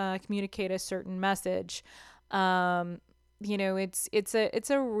that communicate a certain message. You know, it's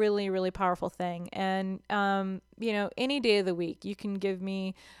a really, really powerful thing. And you know, any day of the week, you can give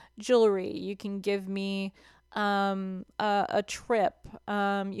me jewelry, you can give me a trip,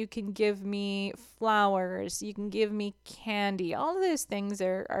 you can give me flowers, you can give me candy. All of those things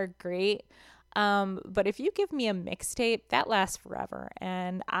are great. But if you give me a mixtape, that lasts forever,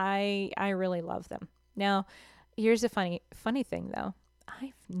 and I really love them. Now, here's a funny thing though.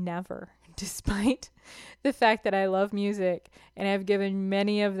 I've never, despite the fact that I love music and I've given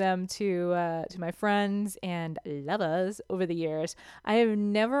many of them to my friends and lovers over the years, I have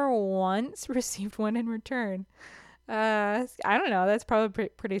never once received one in return. I don't know. That's probably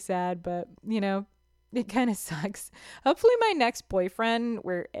pretty sad, but you know, it kind of sucks. Hopefully my next boyfriend,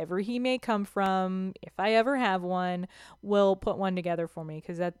 wherever he may come from, if I ever have one, will put one together for me,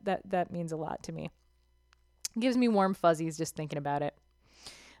 because that means a lot to me. It gives me warm fuzzies just thinking about it.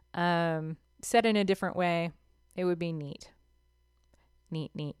 Said in a different way, it would be neat.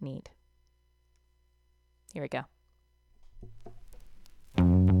 Neat. Here we go.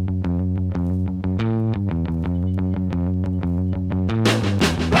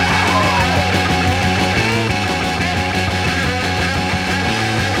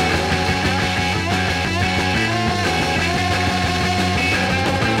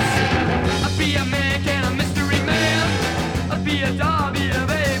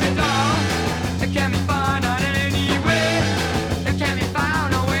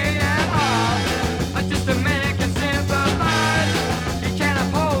 Just a man can sympathize.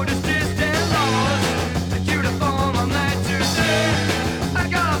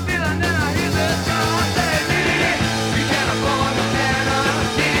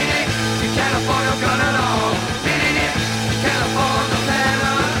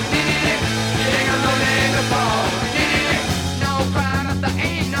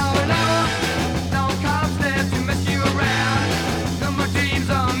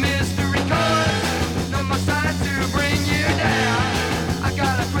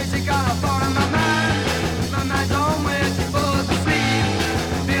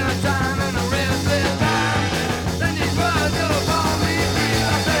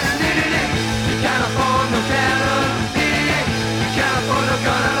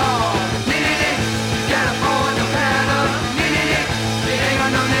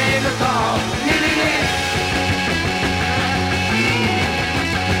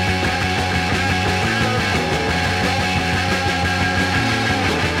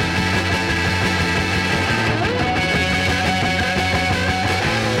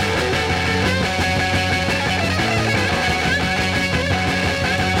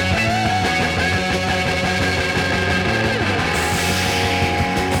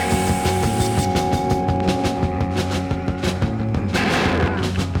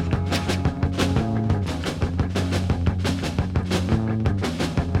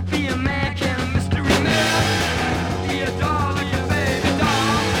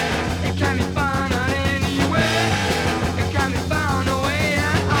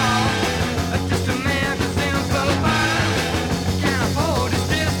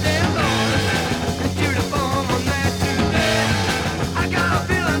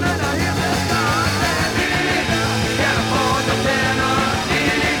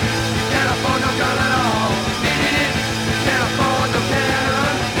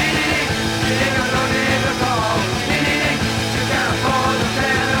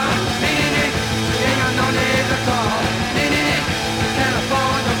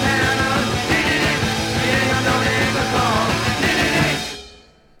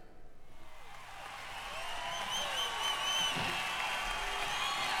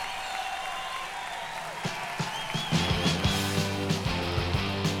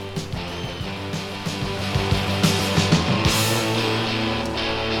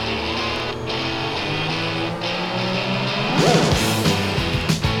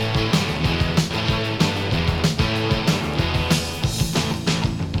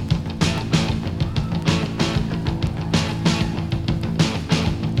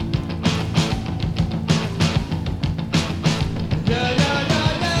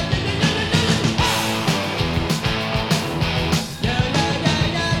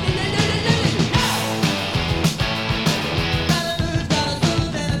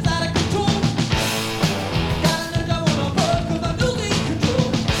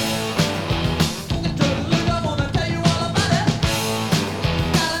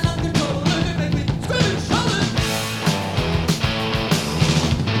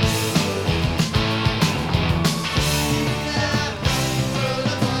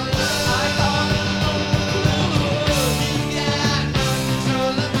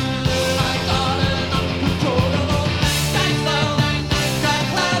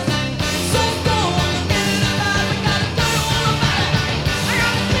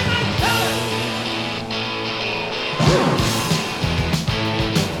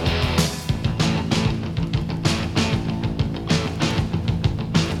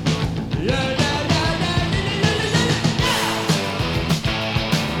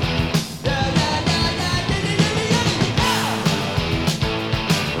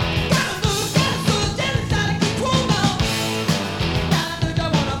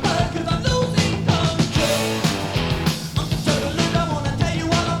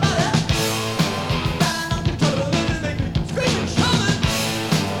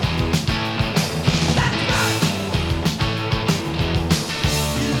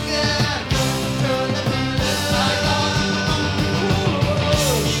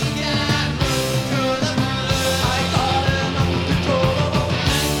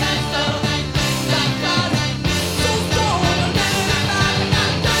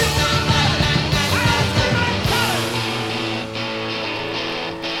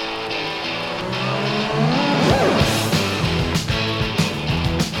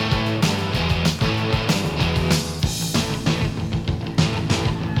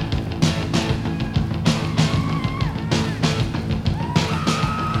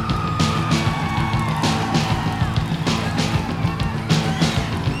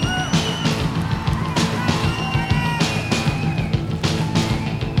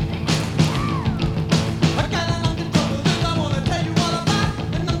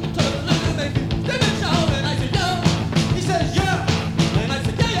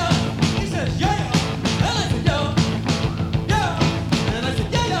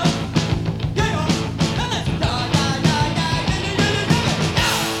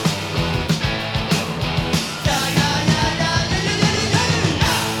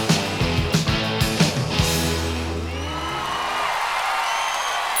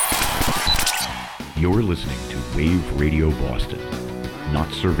 You're listening to Wave Radio Boston.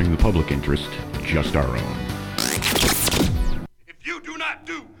 Not serving the public interest, just our own. If you do not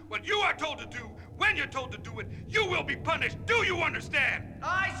do what you are told to do, when you're told to do it, you will be punished. Do you understand?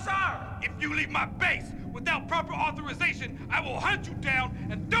 Aye, sir. If you leave my base without proper authorization, I will hunt you down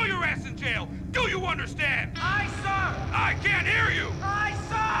and throw your ass in jail. Do you understand? Aye, sir. I can't hear you. Aye,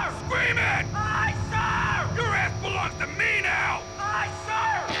 sir. Scream it. Aye, sir. Your ass belongs to me now. Aye,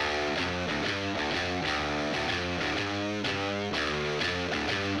 sir.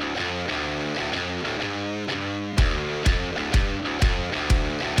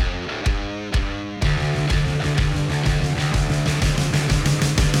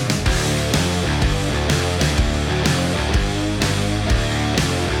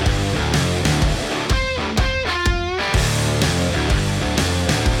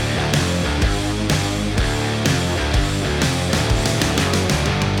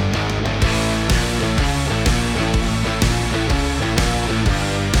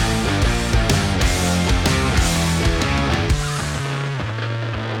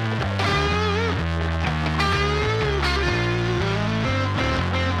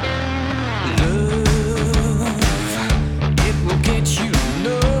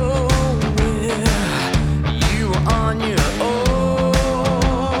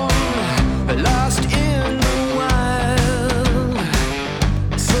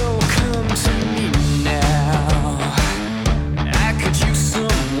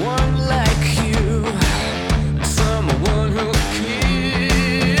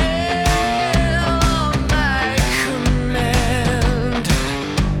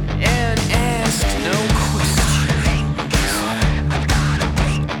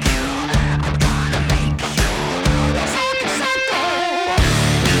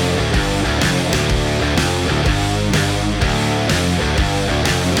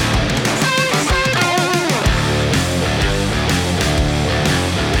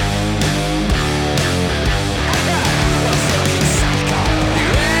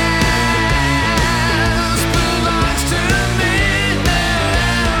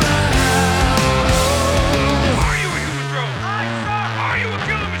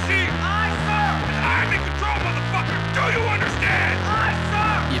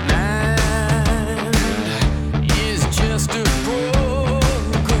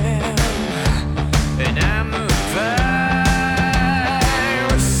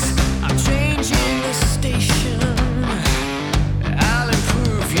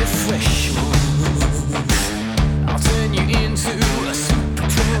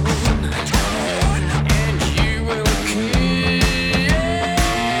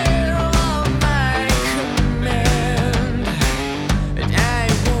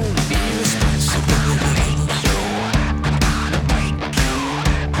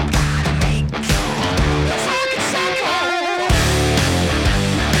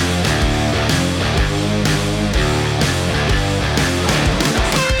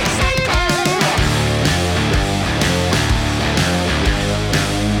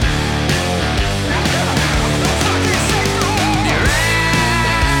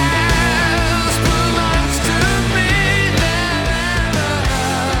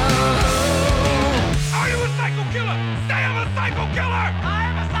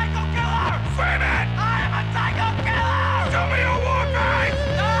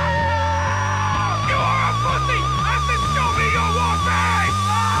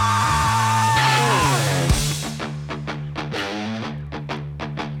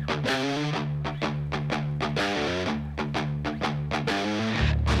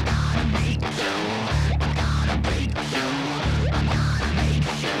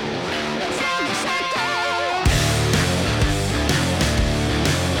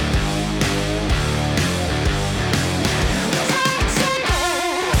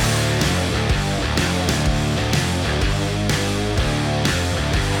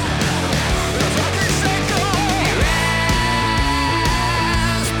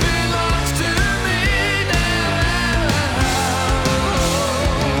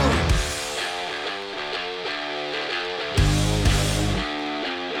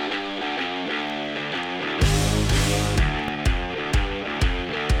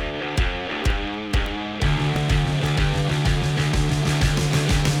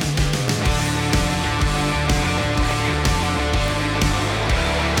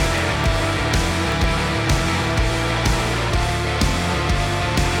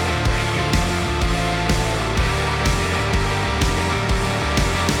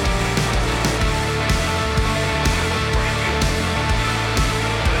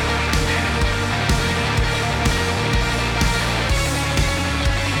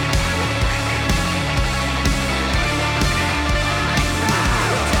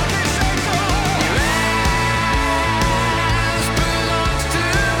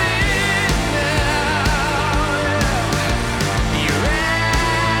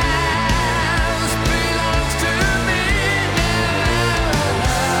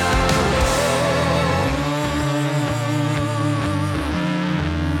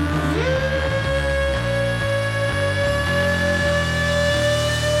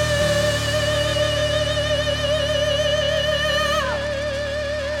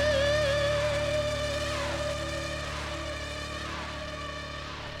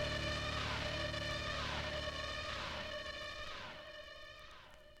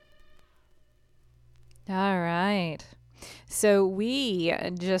 All right. So we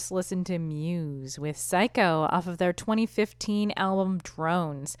just listened to Muse with Psycho off of their 2015 album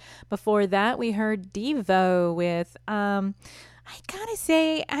Drones. Before that, we heard Devo with, I gotta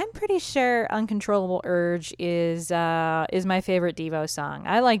say, I'm pretty sure Uncontrollable Urge is my favorite Devo song.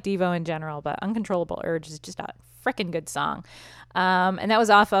 I like Devo in general, but Uncontrollable Urge is just a freaking good song. And that was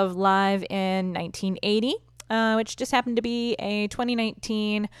off of Live in 1980. Which just happened to be a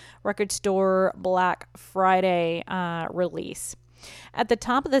 2019 Record Store Black Friday release. At the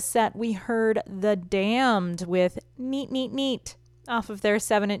top of the set, we heard The Damned with Neat, Neat, Neat off of their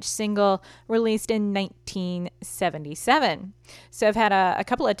 7-inch single released in 1977. So I've had a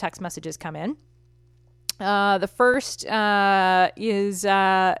couple of text messages come in. The first is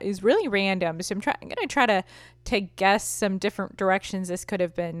really random, so I'm going to try to guess some different directions this could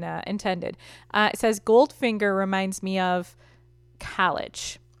have been intended. It says Goldfinger reminds me of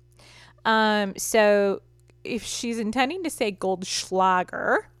college. So if she's intending to say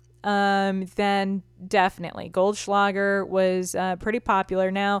Goldschlager, then definitely Goldschlager was pretty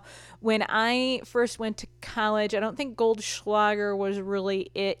popular. Now, when I first went to college, I don't think Goldschlager was really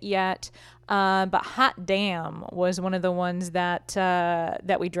it yet. But Hot Damn was one of the ones that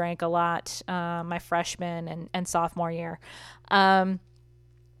we drank a lot my freshman and sophomore year.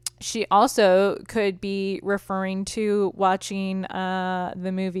 She also could be referring to watching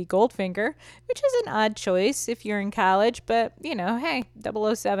the movie Goldfinger, which is an odd choice if you're in college, but, you know, hey,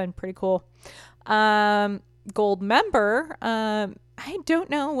 007, pretty cool. Gold Member, I don't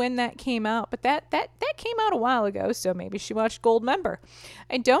know when that came out, but that came out a while ago, so maybe she watched Gold Member.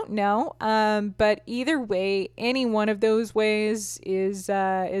 I don't know, but either way, any one of those ways is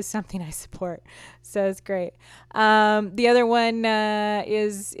something I support, so it's great. The other one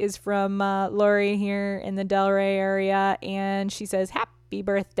is from Lori here in the Delray area, and she says, "Happy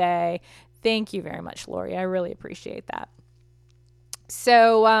birthday." Thank you very much, Lori. I really appreciate that.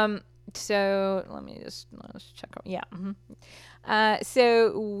 So let's check out. Yeah. Mm-hmm.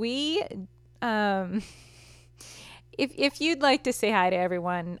 So we, if you'd like to say hi to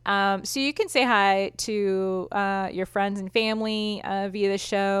everyone, so you can say hi to your friends and family via the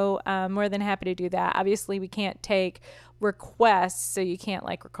show. More than happy to do that. Obviously, we can't take requests, so you can't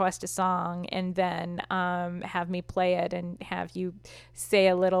request a song and then have me play it and have you say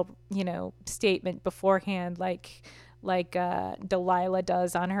a little, statement beforehand, like Delilah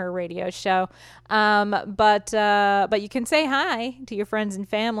does on her radio show. But you can say hi to your friends and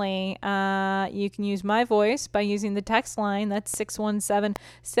family. You can use my voice by using the text line. That's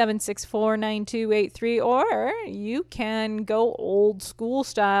 617-764-9283. Or you can go old school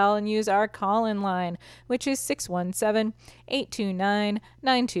style and use our call-in line, which is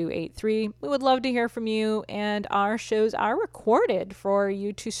 617-829-9283. We would love to hear from you, and our shows are recorded for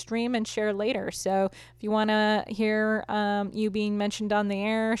you to stream and share later. So if you want to hear you being mentioned on the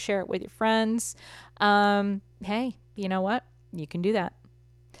air, share it with your friends. Hey, you know what? You can do that.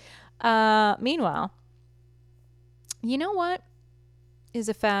 Meanwhile, you know what is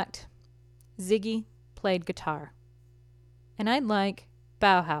a fact? Ziggy played guitar. And I'd like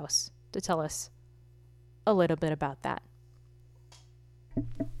Bauhaus to tell us a little bit about that.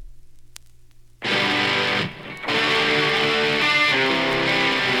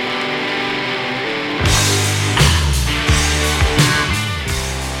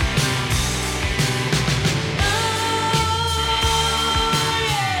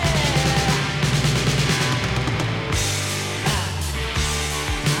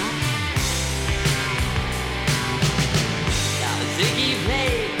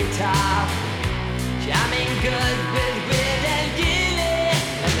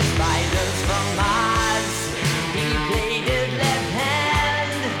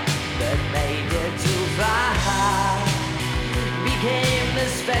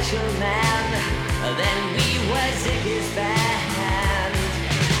 Special man, then we were Ziggy's band.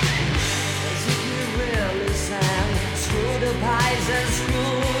 Ziggy really sang, screw the pies and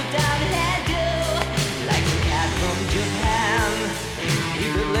screw down hairdo, like the cat from Japan. He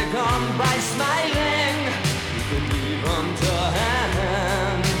could lick on by smiling, he could leave on to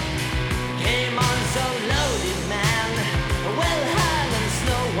hand. Came on so loaded, man, well hung and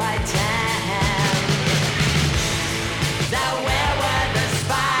Snow White tan. Now where were the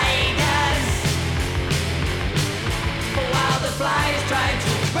spiders? Why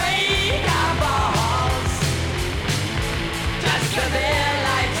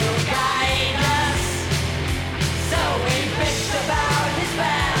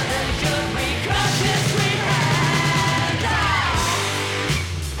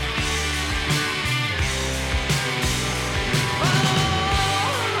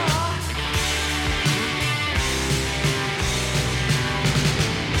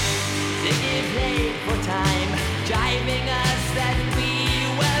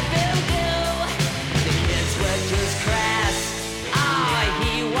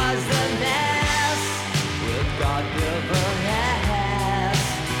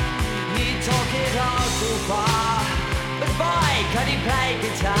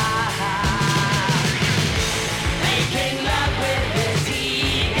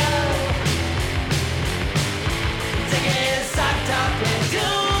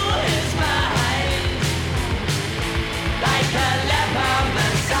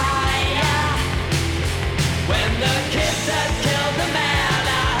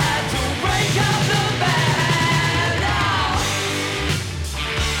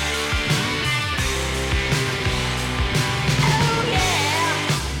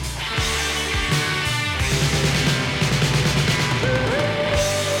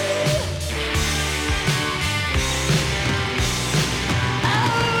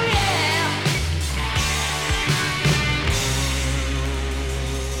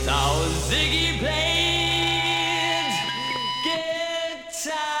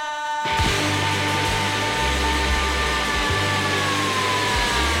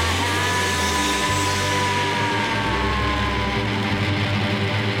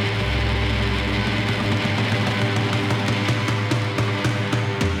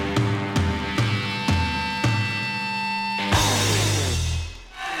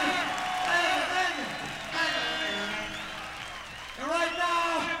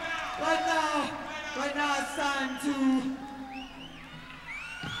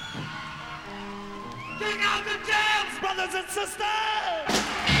Kick out the jams, brothers and sisters.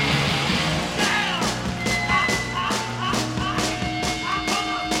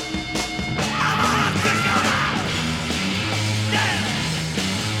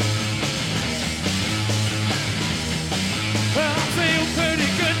 Well, I feel pretty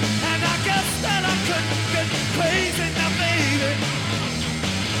good, and I guess that I couldn't get crazy now, baby.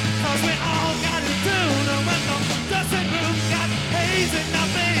 'Cause we all got it down, and when the dressing room got hazy now,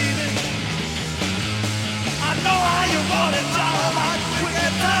 baby. I know how you want it, y'all, hot, quick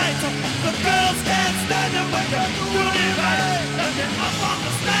and tight. The girls can't stand it when you're doing it right. Let me up on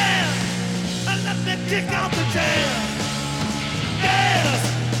the stand, and let me kick out the jam. Yes,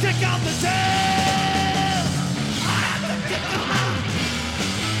 kick out the jam. I have to kick them out.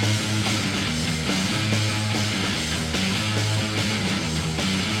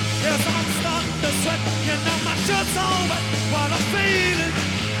 Yes, I'm starting to sweat, you know my shirt's all wet. What I'm feeling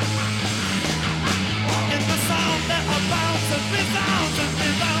in the sound that abounds and resounds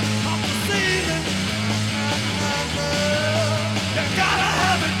off the ceiling. You gotta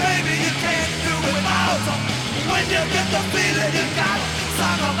have it, baby, you can't do it without. When you get the feeling, you gotta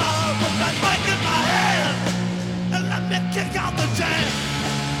sing along. Put that mic in my hand and let me kick out the jam.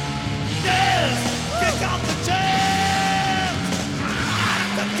 Yes, kick out the jam.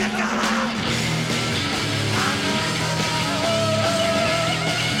 To kick out.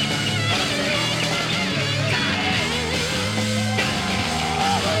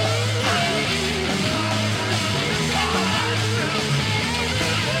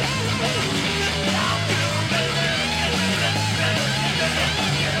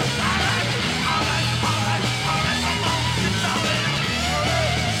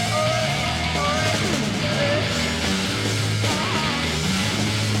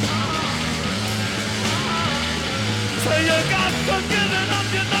 So you got to give it up,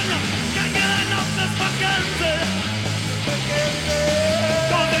 you know you can't get enough this fucking thing.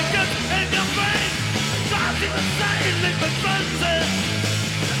 Don't it get in your brain, drives you insane, leave it frenzy.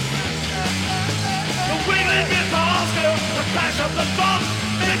 The wiggling guitars go, the crash of the drums,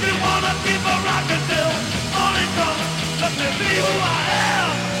 make you wanna keep a rockin' till morning comes. Let me be who I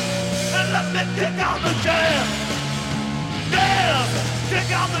am, and let me kick out the jam. Yeah, kick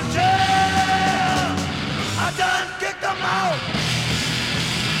out the jam. I done kicked them out.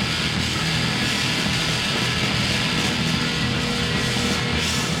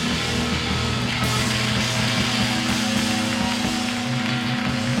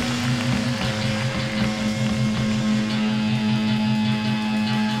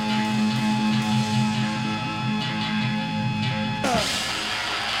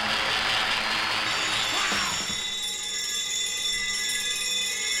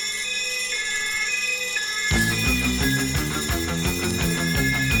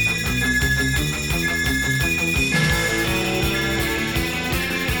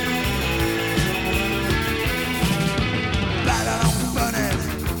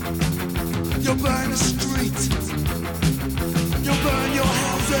 You'll burn the street. You'll burn your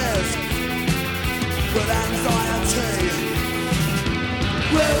houses with anxiety.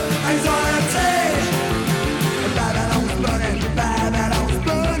 With anxiety. Babylon's burning. Babylon's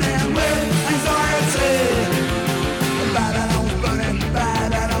burning with anxiety. Babylon's burning.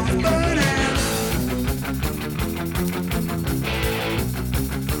 Babylon's burning.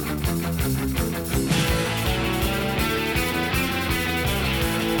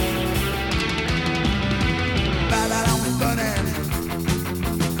 Babylon's burning.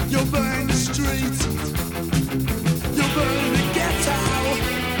 You'll burn the street. You'll burn the ghetto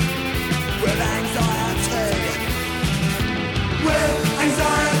with anxiety. With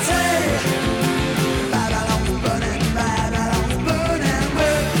anxiety. Babylon's burning. Babylon's burning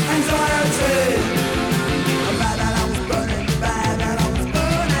with anxiety. Babylon's burning. Babylon's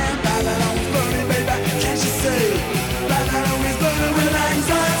burning. Babylon's burning, baby. Can't you see? Babylon is burning with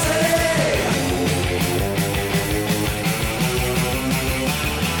anxiety.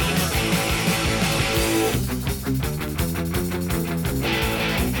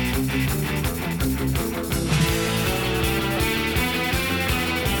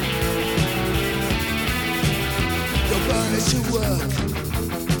 You'll burn at your work.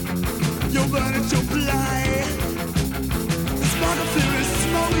 You'll burn at your play. The spark of fear is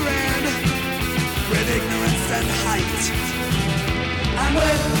smoldering with ignorance and hate, and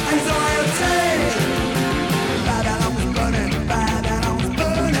with anxiety. Babylon's burning. Babylon's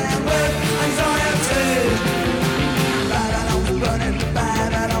burning with anxiety. Babylon's burning.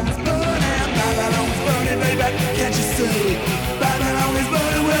 Babylon's burning. Babylon's burning, baby. Can't you see? Babylon is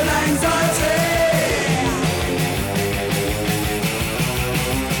burning with anxiety.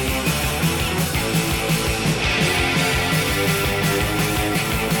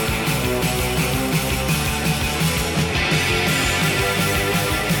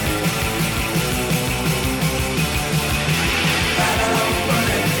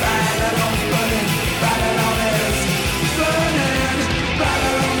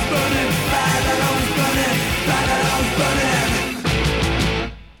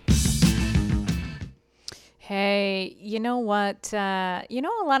 what? A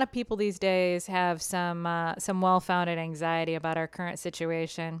lot of people these days have some well-founded anxiety about our current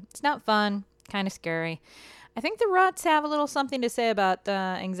situation. It's not fun, kind of scary. I think the Ruts have a little something to say about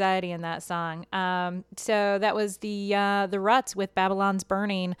anxiety in that song. So that was the Ruts with Babylon's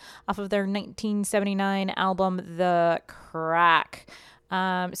Burning off of their 1979 album, The Crack.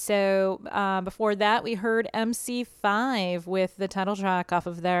 Before that, we heard MC5 with the title track off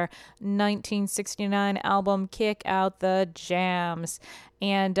of their 1969 album, Kick Out the Jams.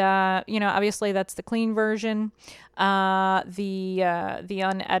 And, obviously that's the clean version. The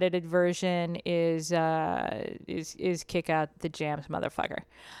unedited version is Kick Out the Jams, motherfucker.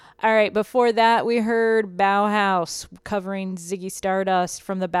 All right, before that, we heard Bauhaus covering Ziggy Stardust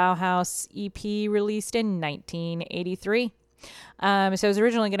from the Bauhaus EP released in 1983. So I was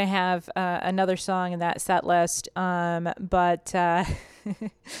originally going to have another song in that set list, but the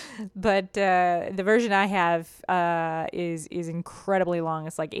version I have is incredibly long.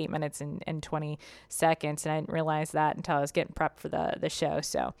 It's like 8 minutes and 20 seconds, and I didn't realize that until I was getting prepped for the show.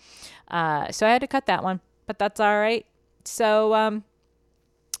 So I had to cut that one, but that's all right. So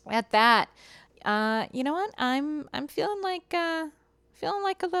at that, you know what? I'm feeling like a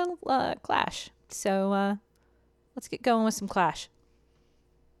little Clash. So let's get going with some Clash.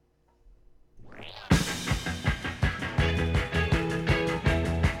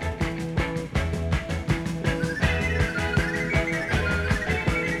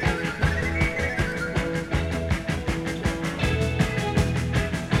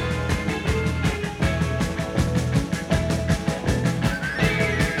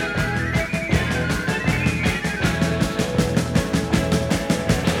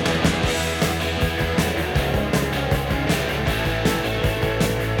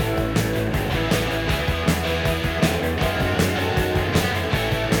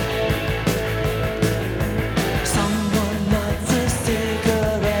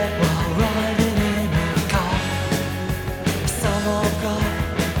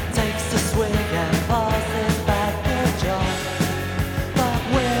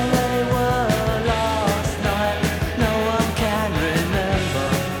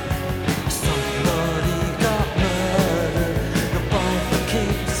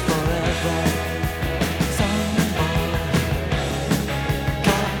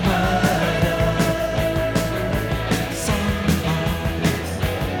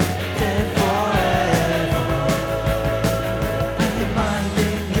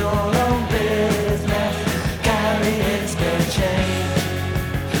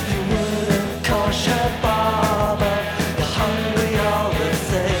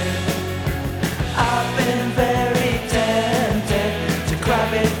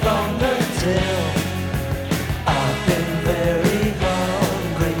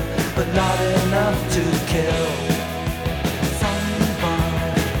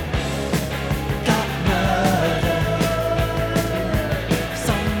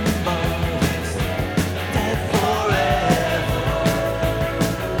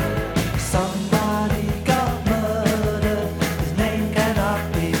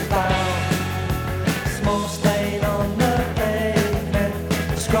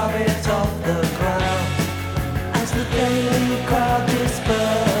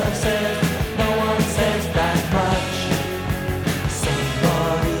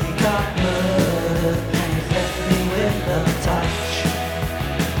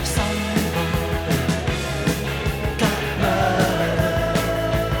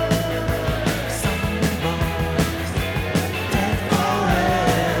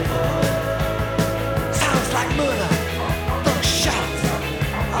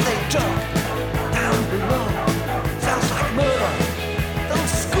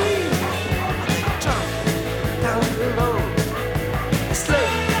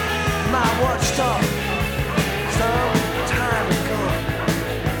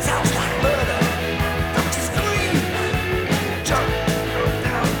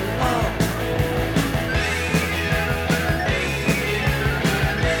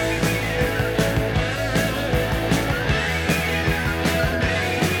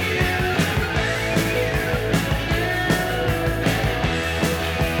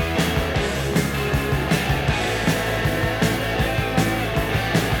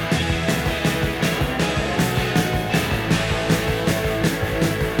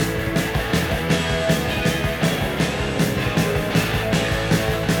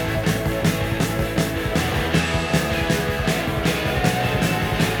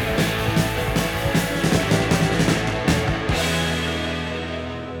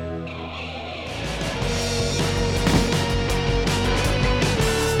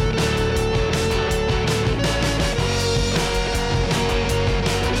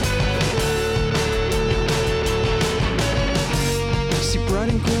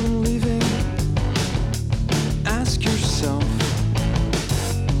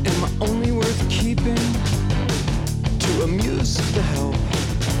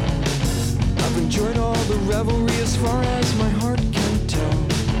 the revelry as far as my heart can tell.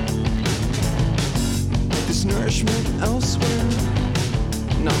 This nourishment elsewhere,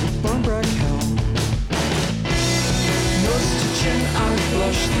 not in barn-brack hell. Nose to chin, I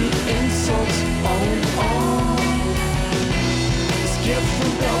blush the insults all in all. This gift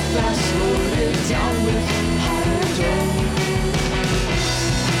from Belfast loaded down with hot dough.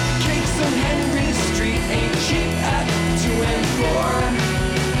 Cakes on Henry Street ain't cheap at 2 and 4.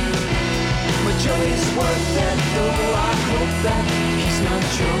 My joey's worth it, though I hope that he's not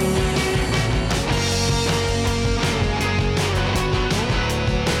Joe.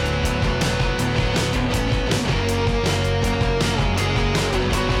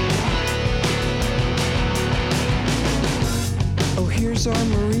 Here's our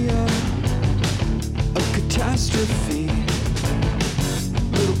Maria, a catastrophe.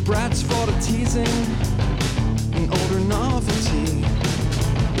 Little brats fall to teasing an older novelty.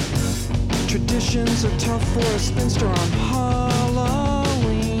 Traditions are tough for a spinster on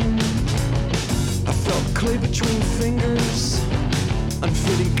Halloween. I felt clay between fingers,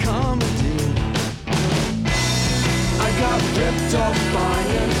 unfitting comedy. I got ripped off by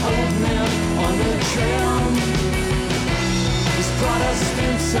an old man on the tram.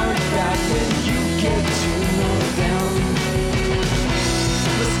 Protestants aren't bad when you get to know them.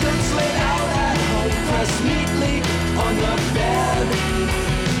 The skirts laid out at home, pressed neatly on the bed.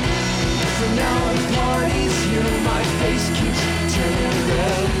 For now at parties here, my face keeps turning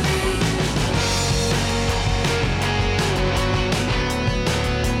red.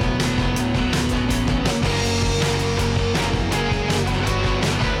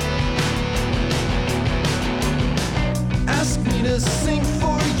 To sing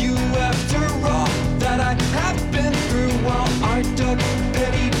for you after all that I have been through while I dug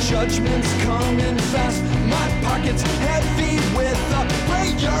petty judgments coming fast. My pocket's heavy with a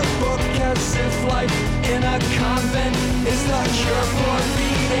prayer book as if life in a convent is the cure for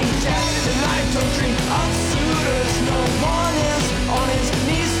beating death. And I don't dream of suitors, no one is on his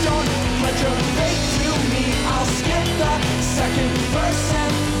knees. Don't pledge your faith to me. I'll skip the second verse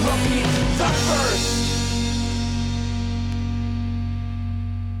and repeat the first.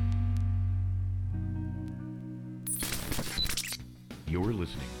 You're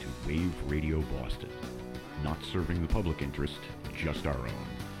listening to Wave Radio Boston. Not serving the public interest, just our own.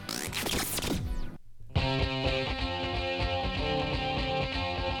 I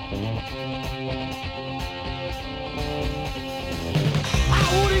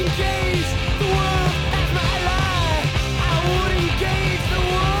would engage the world as my life. I would engage the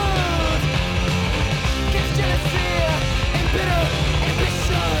world. Against jealousy and bitter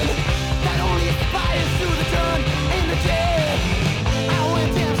ambition that only aspires to the done and the dead. I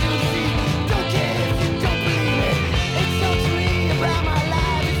went down to the sea, don't care if you don't believe me. It told me about my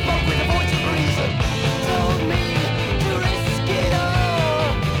life, it spoke with the voice of reason. Told me to risk it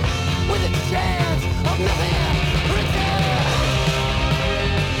all, with a chance of nothing return.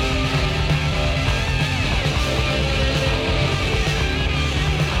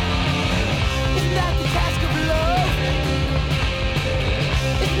 Isn't that the task of love?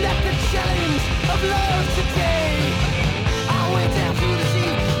 Isn't that the challenge of love today? I went down to the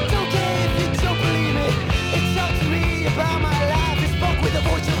sea, don't care if you don't believe me. It talked to me about my life, it spoke with the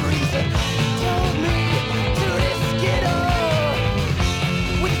voice of reason. Told me to risk it all,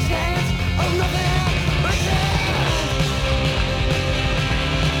 with a chance of nothing return.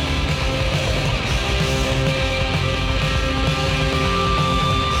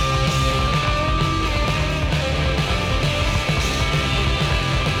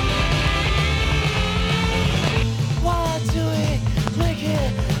 Why do we make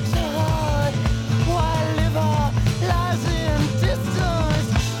it so hard? Why live our lives in distance?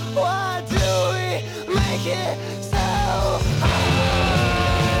 Why do we make it so hard?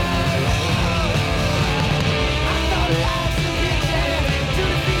 I thought life should be a chance to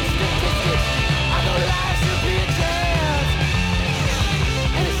defeat statistics. I thought life should be a chance.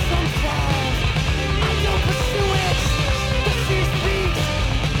 And sometimes I don't pursue it. The sea speaks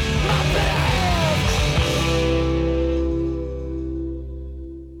my better half.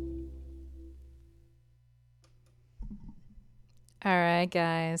 All right,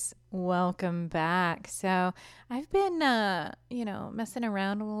 guys, welcome back. So I've been, messing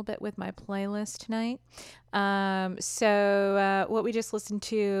around a little bit with my playlist tonight. What we just listened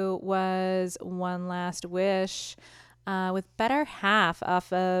to was One Last Wish with Better Half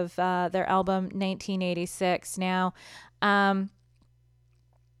off of their album 1986. Now,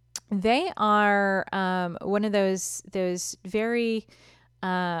 they are one of those very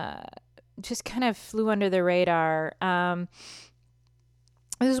just kind of flew under the radar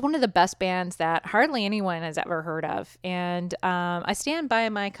This is one of the best bands that hardly anyone has ever heard of. And I stand by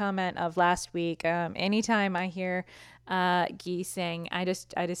my comment of last week. Anytime I hear Guy sing, I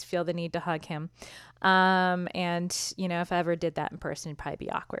just feel the need to hug him. And, you know, if I ever did that in person, it'd probably be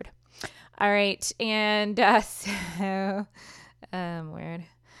awkward. All right. And so, weird.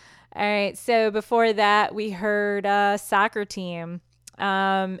 All right. So before that, we heard Soccer Team. You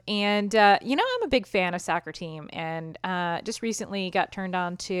know, I'm a big fan of Soccer Team, and just recently got turned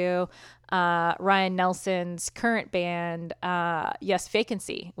on to Ryan Nelson's current band, Yes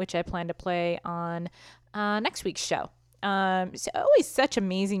Vacancy, which I plan to play on next week's show. So always such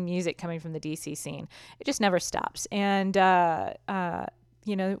amazing music coming from the DC scene. It just never stops. And,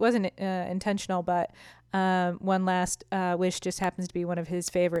 you know, it wasn't intentional, but One Last Wish just happens to be one of his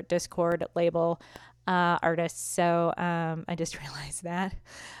favorite Discord label artists. So I just realized that.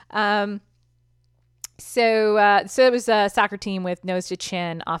 So it was a Soccer Team with Nose to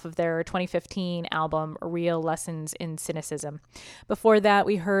Chin off of their 2015 album, Real Lessons in Cynicism. Before that,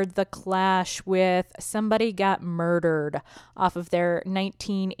 we heard The Clash with Somebody Got Murdered off of their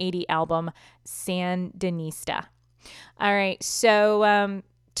 1980 album, Sandinista. All right, so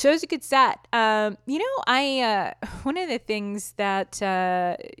show's a good set. You know, I one of the things that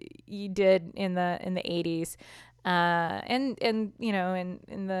you did in the 80s, and you know,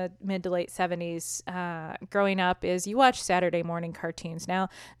 in the mid to late 70s, growing up, is you watch Saturday morning cartoons. Now,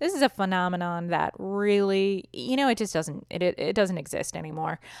 this is a phenomenon that really, you know, it just doesn't exist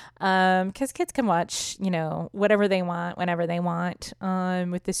anymore. Because kids can watch, you know, whatever they want, whenever they want,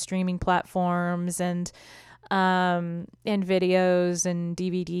 with the streaming platforms and videos and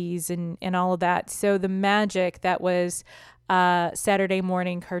DVDs and all of that. So the magic that was Saturday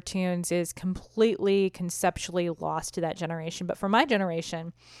morning cartoons is completely conceptually lost to that generation. But for my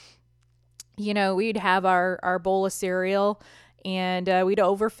generation, you know, we'd have our bowl of cereal and we'd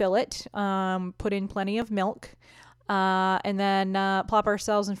overfill it, put in plenty of milk, and then plop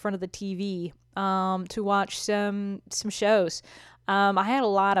ourselves in front of the TV to watch some shows. I had a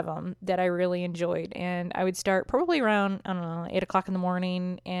lot of them that I really enjoyed, and I would start probably around, 8 o'clock in the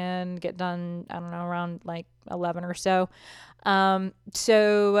morning and get done, around like 11 or so.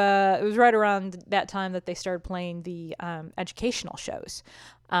 So it was right around that time that they started playing the educational shows,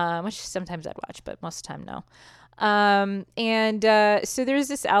 which sometimes I'd watch, but most of the time, no. So there's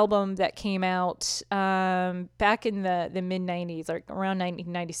this album that came out back in the mid-90s, like around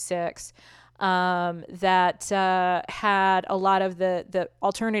 1996. That had a lot of the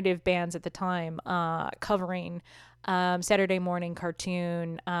alternative bands at the time covering Saturday morning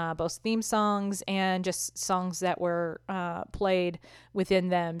cartoon, both theme songs and just songs that were played within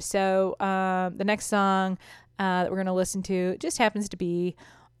them. So the next song that we're going to listen to just happens to be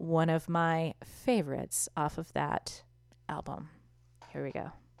one of my favorites off of that album. Here we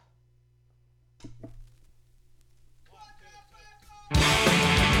go.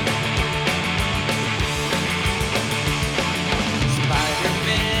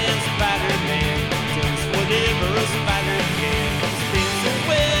 Spider-Man does whatever a spider can. Spins a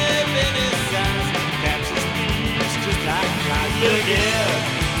web in his eyes, catches thieves just like flies. Look out,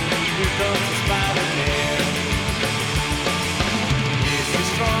 here comes the Spider-Man. Yes, he's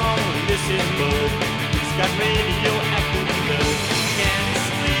strong, listen, bud. He's got radioactive blood. Can't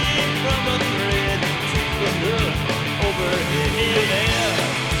swing from a thread. Take a look overhead. Here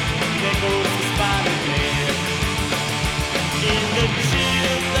there goes the Spider-Man. In the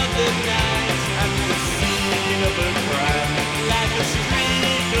chills of the night, I'm the scene of a crime. Like a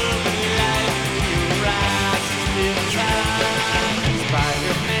streak of light in your eyes, still time.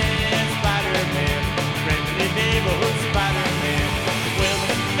 Spider-Man, Spider-Man, friendly neighborhood Spider-Man. Well,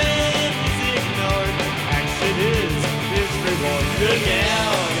 the man is ignored, action is his reward. Look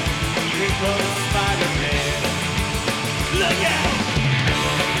out, here comes Spider-Man. Look out!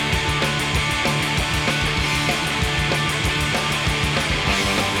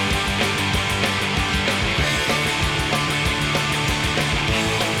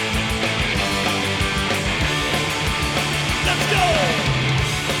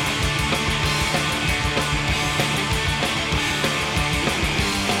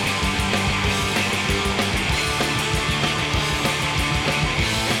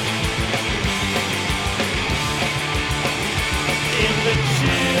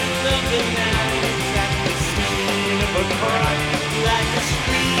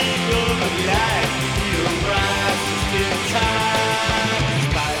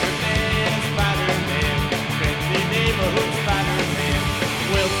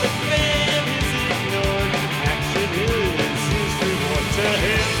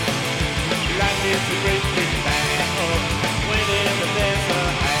 It's a great big bang up whenever there's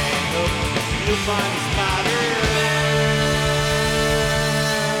a find Spider-Man.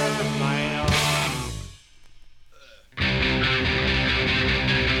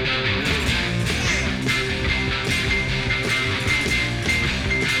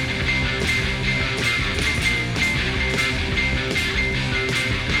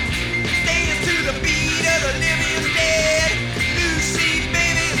 Dance to the beat of the living dead. Lucy,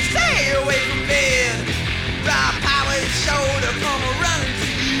 baby, stay away from bed. Raw power is sure to come running to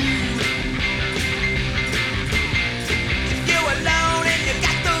you. If you're alone and you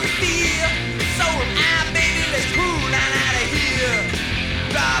got no fear, so am I, baby, let's move on out of here.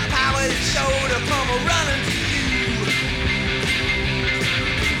 Raw power is sure to come running to you.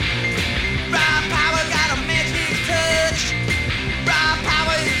 Raw power got a magic touch. Raw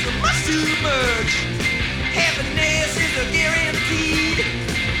power is a much too much. Happiness is a guaranteed.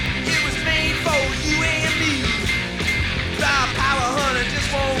 It was made for you and me. Raw power, honey, just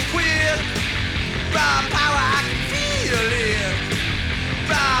won't quit. Raw power, I can feel it.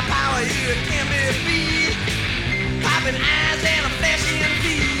 Raw power, you can be free. Popping eyes and a flashing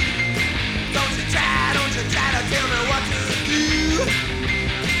feet. Don't you try to tell me what to do.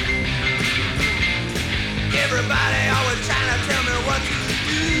 Everybody always trying to tell me what to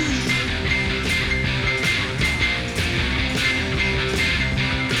do.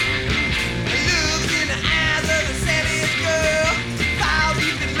 Look in the eyes of the savage girl. Fall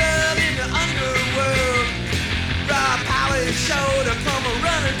deep in love in the underworld. Raw power is sure to come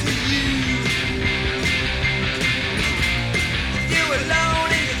running to you. If you're alone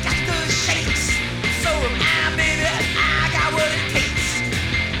and you got the shakes, so am I, baby, and I got what it takes.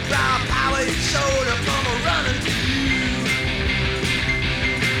 Raw power is sure to come running to you.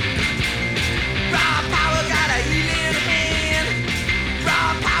 Raw power got a healing hand.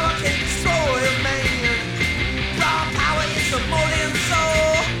 Raw power can destroy a man. Raw power is a molten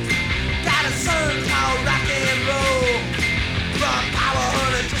soul. Got a son called rock and roll. Raw power,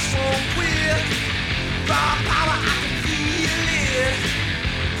 honey, just won't quit. Raw power, I can feel it.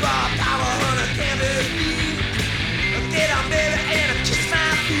 Raw power, honey, can't be beat. Get on, baby, and kiss my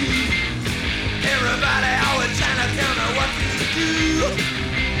feet. Everybody always trying to tell me what to do.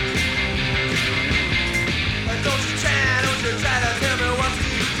 Don't you try to tell me what to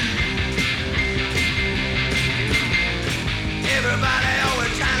do. Everybody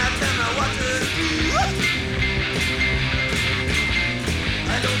always trying to tell me what to do.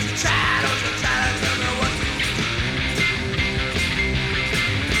 Don't you try to tell me what to do.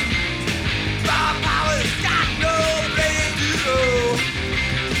 Raw power's got no place to go.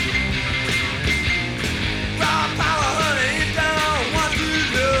 Raw power, honey, you don't want to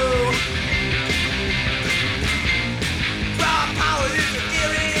know. Raw power is a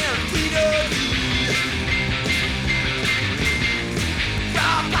guaranteed of you.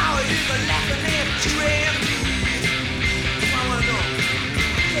 Raw power is a laughing at you and me. I wanna know.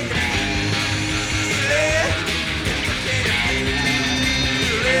 Take it easy. Take it easy.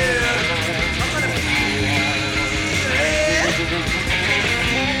 I'm gonna feel it.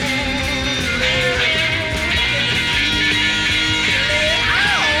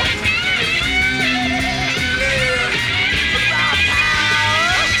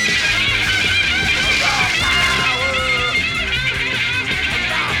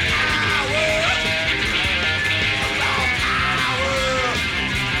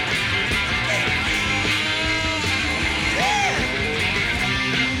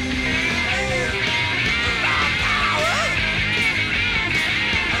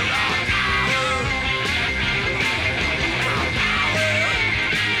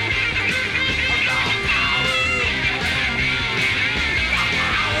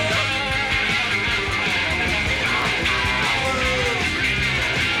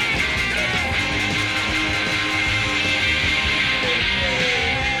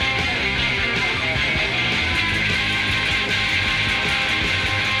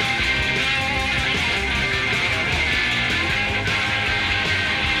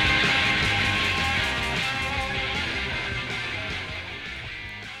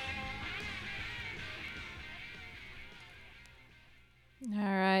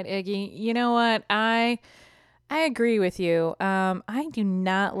 Iggy. You know what? I agree with you. I do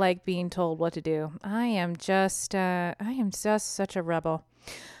not like being told what to do. I am just such a rebel.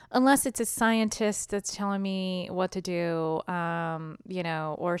 Unless it's a scientist that's telling me what to do,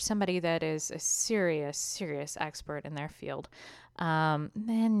 or somebody that is a serious expert in their field,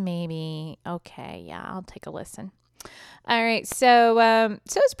 then maybe, okay, yeah, I'll take a listen. All right, so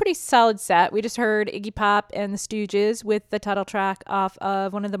it's a pretty solid set. We just heard Iggy Pop and the Stooges with the title track off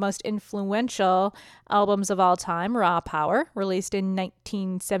of one of the most influential albums of all time, Raw Power, released in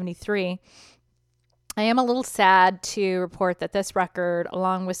 1973. I am a little sad to report that this record,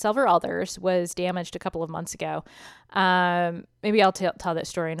 along with several others, was damaged a couple of months ago. Maybe I'll tell that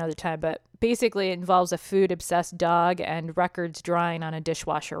story another time, but basically it involves a food-obsessed dog and records drying on a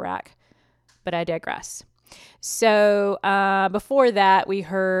dishwasher rack. But I digress. So before that, we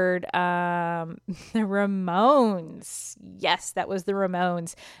heard the Ramones. Yes, that was the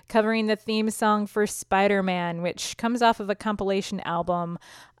Ramones, covering the theme song for Spider-Man, which comes off of a compilation album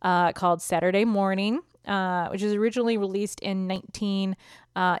called Saturday Morning, which was originally released in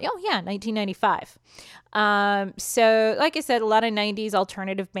 1995. So like I said, a lot of 90s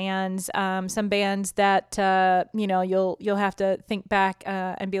alternative bands, some bands that, you'll have to think back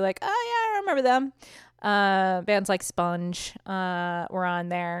and be like, oh yeah, I remember them. Bands like Sponge were on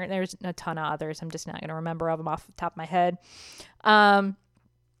there. There's a ton of others. I'm just not going to remember of them off the top of my head.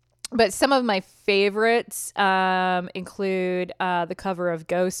 But some of my favorites include the cover of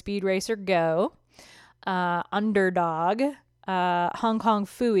Go Speed Racer Go, Underdog, Hong Kong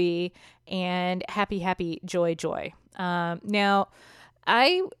Phooey, and Happy Happy Joy Joy. Now,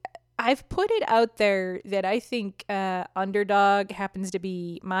 I've put it out there that I think Underdog happens to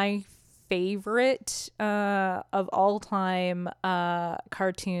be my favorite of all time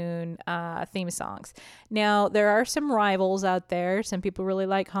cartoon theme songs. Now, there are some rivals out there. Some people really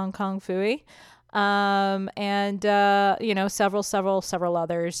like Hong Kong Phooey. And several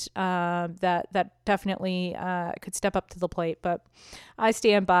others that definitely could step up to the plate, but I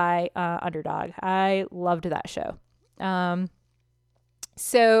stand by Underdog. I loved that show.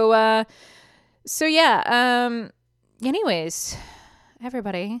 Anyways,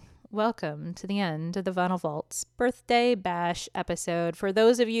 everybody, welcome to the end of the Vinyl Vault's Birthday Bash episode. For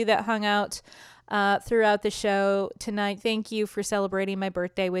those of you that hung out throughout the show tonight, thank you for celebrating my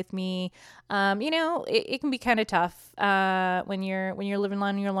birthday with me. It can be kind of tough when you're living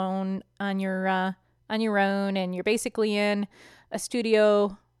on your own, on your own, and you're basically in a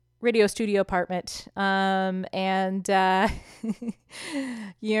radio studio apartment, and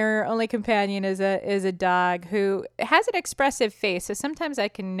your only companion is a dog who has an expressive face, so sometimes I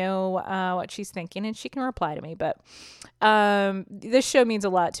can know what she's thinking and she can reply to me. But this show means a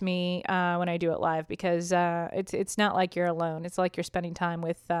lot to me when I do it live, because it's not like you're alone. It's like you're spending time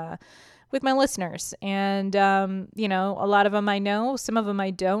with my listeners, and a lot of them I know, some of them I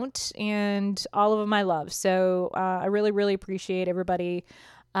don't, and all of them I love. So I really, really appreciate everybody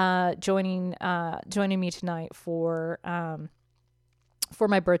joining me tonight for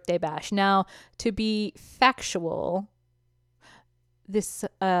my birthday bash. Now, to be factual, this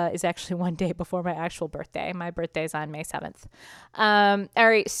is actually one day before my actual birthday. My birthday is on May 7th. All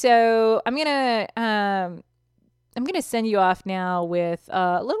right, so I'm gonna send you off now with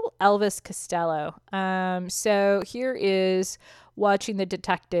a little Elvis Costello. So here is Watching the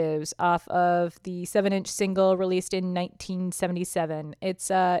Detectives off of the 7-inch single released in 1977. It's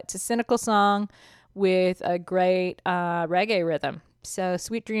a cynical song with a great reggae rhythm. So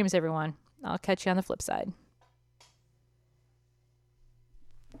sweet dreams, everyone. I'll catch you on the flip side.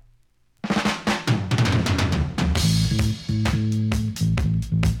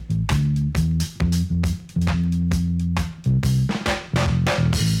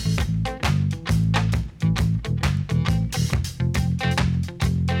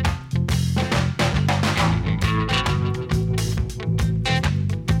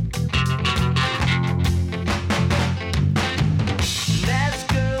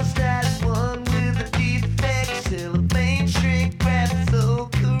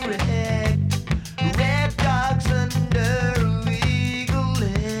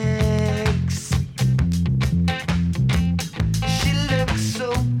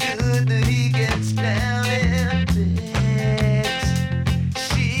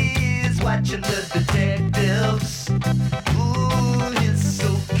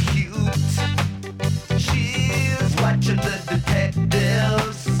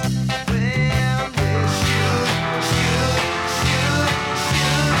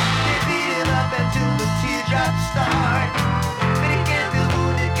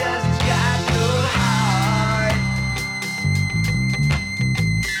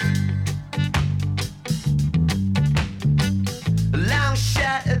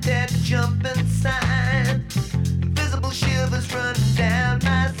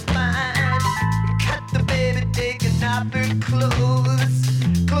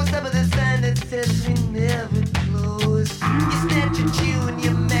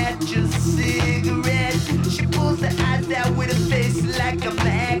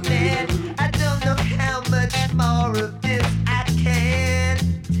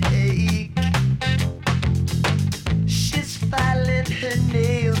 Her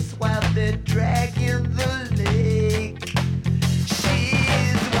nails while they're dragging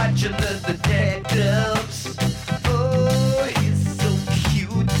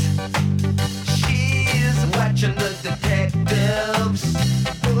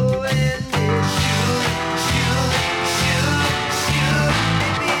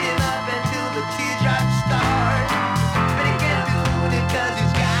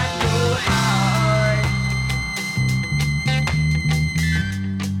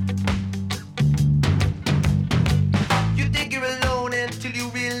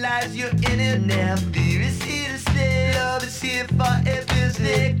in it. Now fear is here to stay. Love is here forever.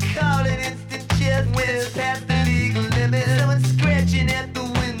 They call it instant chess when it's past the legal limit. Someone's scratching at the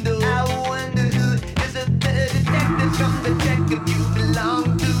window. I wonder who is a better detective from the check if you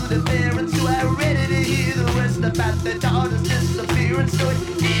belong to the parents who are ready to hear the rest about their daughter's disappearance. So it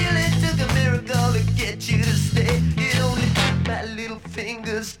took a miracle to get you to stay. It only took my little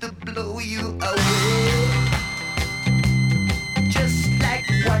fingers to blow you away. Just like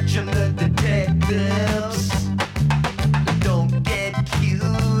watching the detectives. Don't get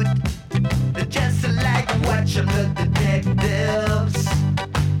cute. Just like watching the detectives.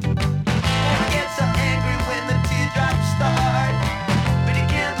 I get so angry when the teardrops start, but you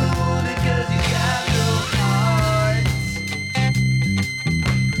can't move because you got no heart.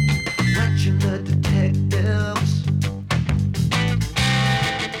 Watching the detectives.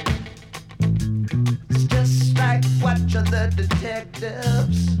 It's just like watching the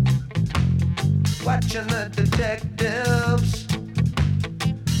detectives. Watching the detectives.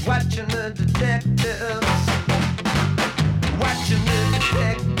 Watching the detectives. Watching the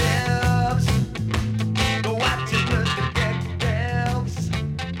detectives.